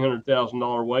 $200,000, $300,000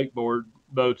 wakeboard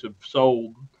boats have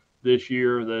sold this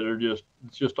year that are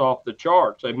just off the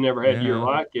charts. They've never had a year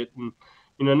like it. And,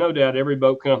 no doubt every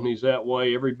boat company's that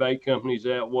way. Every bait company's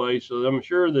that way. So I'm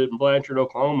sure that in Blanchard,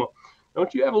 Oklahoma,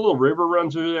 don't you have a little river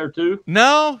runs through there too?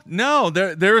 No.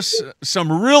 There's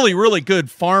some really, really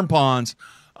good farm ponds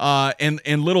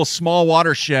and little small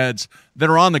watersheds that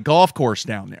are on the golf course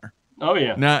down there. Oh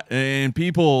yeah. Now, and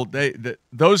people,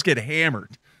 those get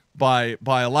hammered by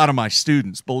a lot of my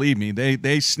students. Believe me,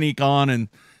 they sneak on, and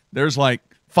there's like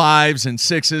 5s and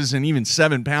 6s and even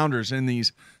 7-pounders in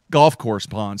these golf course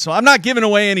ponds. So I'm not giving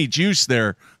away any juice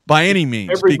there by any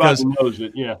means. Everybody knows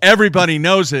it, yeah. Everybody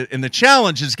knows it, and the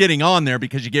challenge is getting on there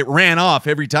because you get ran off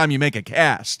every time you make a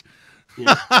cast.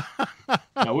 Yeah.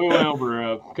 Now, we went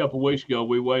over a couple of weeks ago.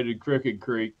 We waded Crooked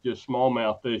Creek, just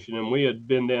smallmouth fishing, and we had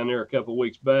been down there a couple of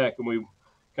weeks back, and we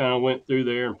kind of went through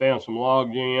there and found some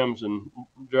log jams and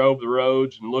drove the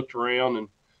roads and looked around, and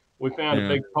we found a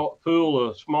big pool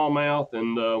of smallmouth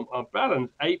and about an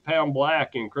 8-pound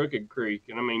black in Crooked Creek.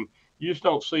 And I mean, you just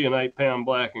don't see an 8-pound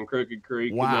black in Crooked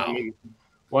Creek. Wow. I mean,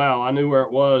 wow, I knew where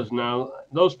it was. Now,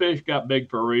 those fish got big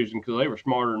for a reason because they were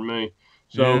smarter than me.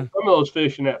 So some of those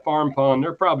fish in that farm pond,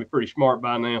 they're probably pretty smart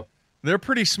by now. They're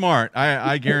pretty smart.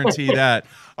 I guarantee that.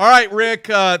 All right, Rick,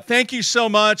 thank you so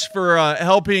much for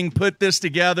helping put this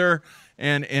together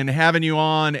and having you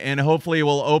on, and hopefully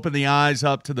we'll open the eyes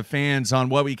up to the fans on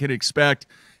what we can expect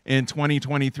in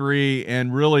 2023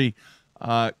 and really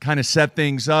kind of set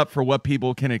things up for what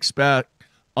people can expect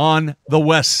on the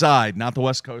West Side, not the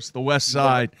West Coast, the West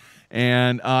Side.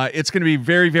 And it's going to be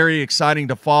very, very exciting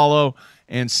to follow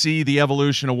and see the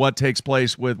evolution of what takes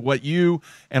place with what you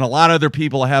and a lot of other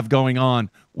people have going on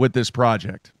with this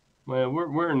project. Well,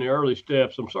 we're in the early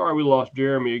steps. I'm sorry we lost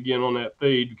Jeremy again on that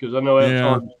feed because I know it's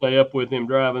hard to stay up with him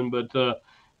driving. But,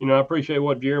 you know, I appreciate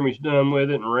what Jeremy's done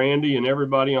with it, and Randy and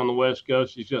everybody on the West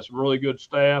Coast. He's got some really good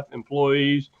staff,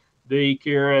 employees, Dee,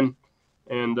 Karen,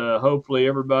 and hopefully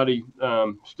everybody,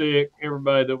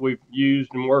 everybody that we've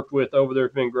used and worked with over there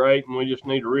has been great. And we just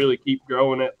need to really keep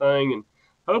growing that thing. And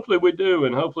hopefully we do.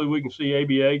 And hopefully we can see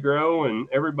ABA grow and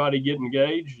everybody get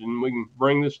engaged and we can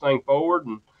bring this thing forward.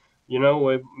 And, you know,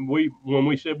 when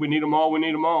we said we need them all, we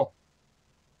need them all.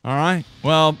 All right.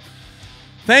 Well,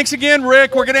 thanks again,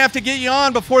 Rick. We're going to have to get you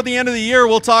on before the end of the year.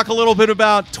 We'll talk a little bit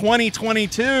about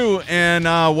 2022 and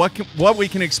what we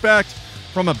can expect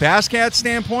from a Bass Cat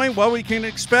standpoint, what we can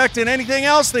expect, and anything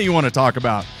else that you want to talk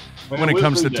about when it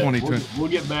comes to 2022. We'll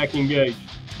get back engaged.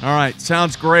 All right.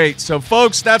 Sounds great. So,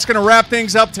 folks, that's going to wrap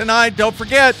things up tonight. Don't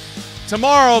forget,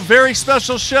 tomorrow, very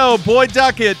special show, Boyd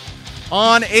Duckett,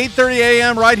 on 8:30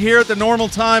 a.m. right here at the normal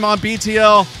time on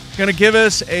BTL. Going to give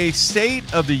us a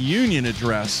State of the Union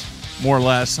address, more or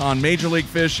less, on Major League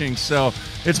Fishing. So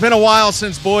it's been a while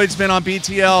since Boyd's been on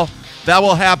BTL. That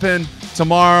will happen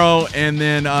tomorrow. And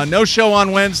then no show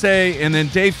on Wednesday. And then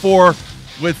day 4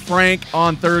 with Frank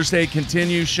on Thursday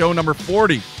continues, show number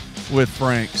 40 with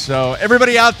Frank. So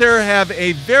everybody out there have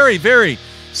a very, very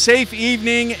safe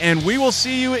evening. And we will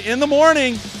see you in the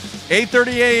morning, 8:30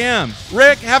 a.m.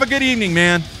 Rick, have a good evening,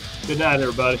 man. Good night,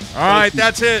 everybody. All right,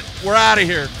 that's it. We're out of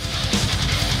here.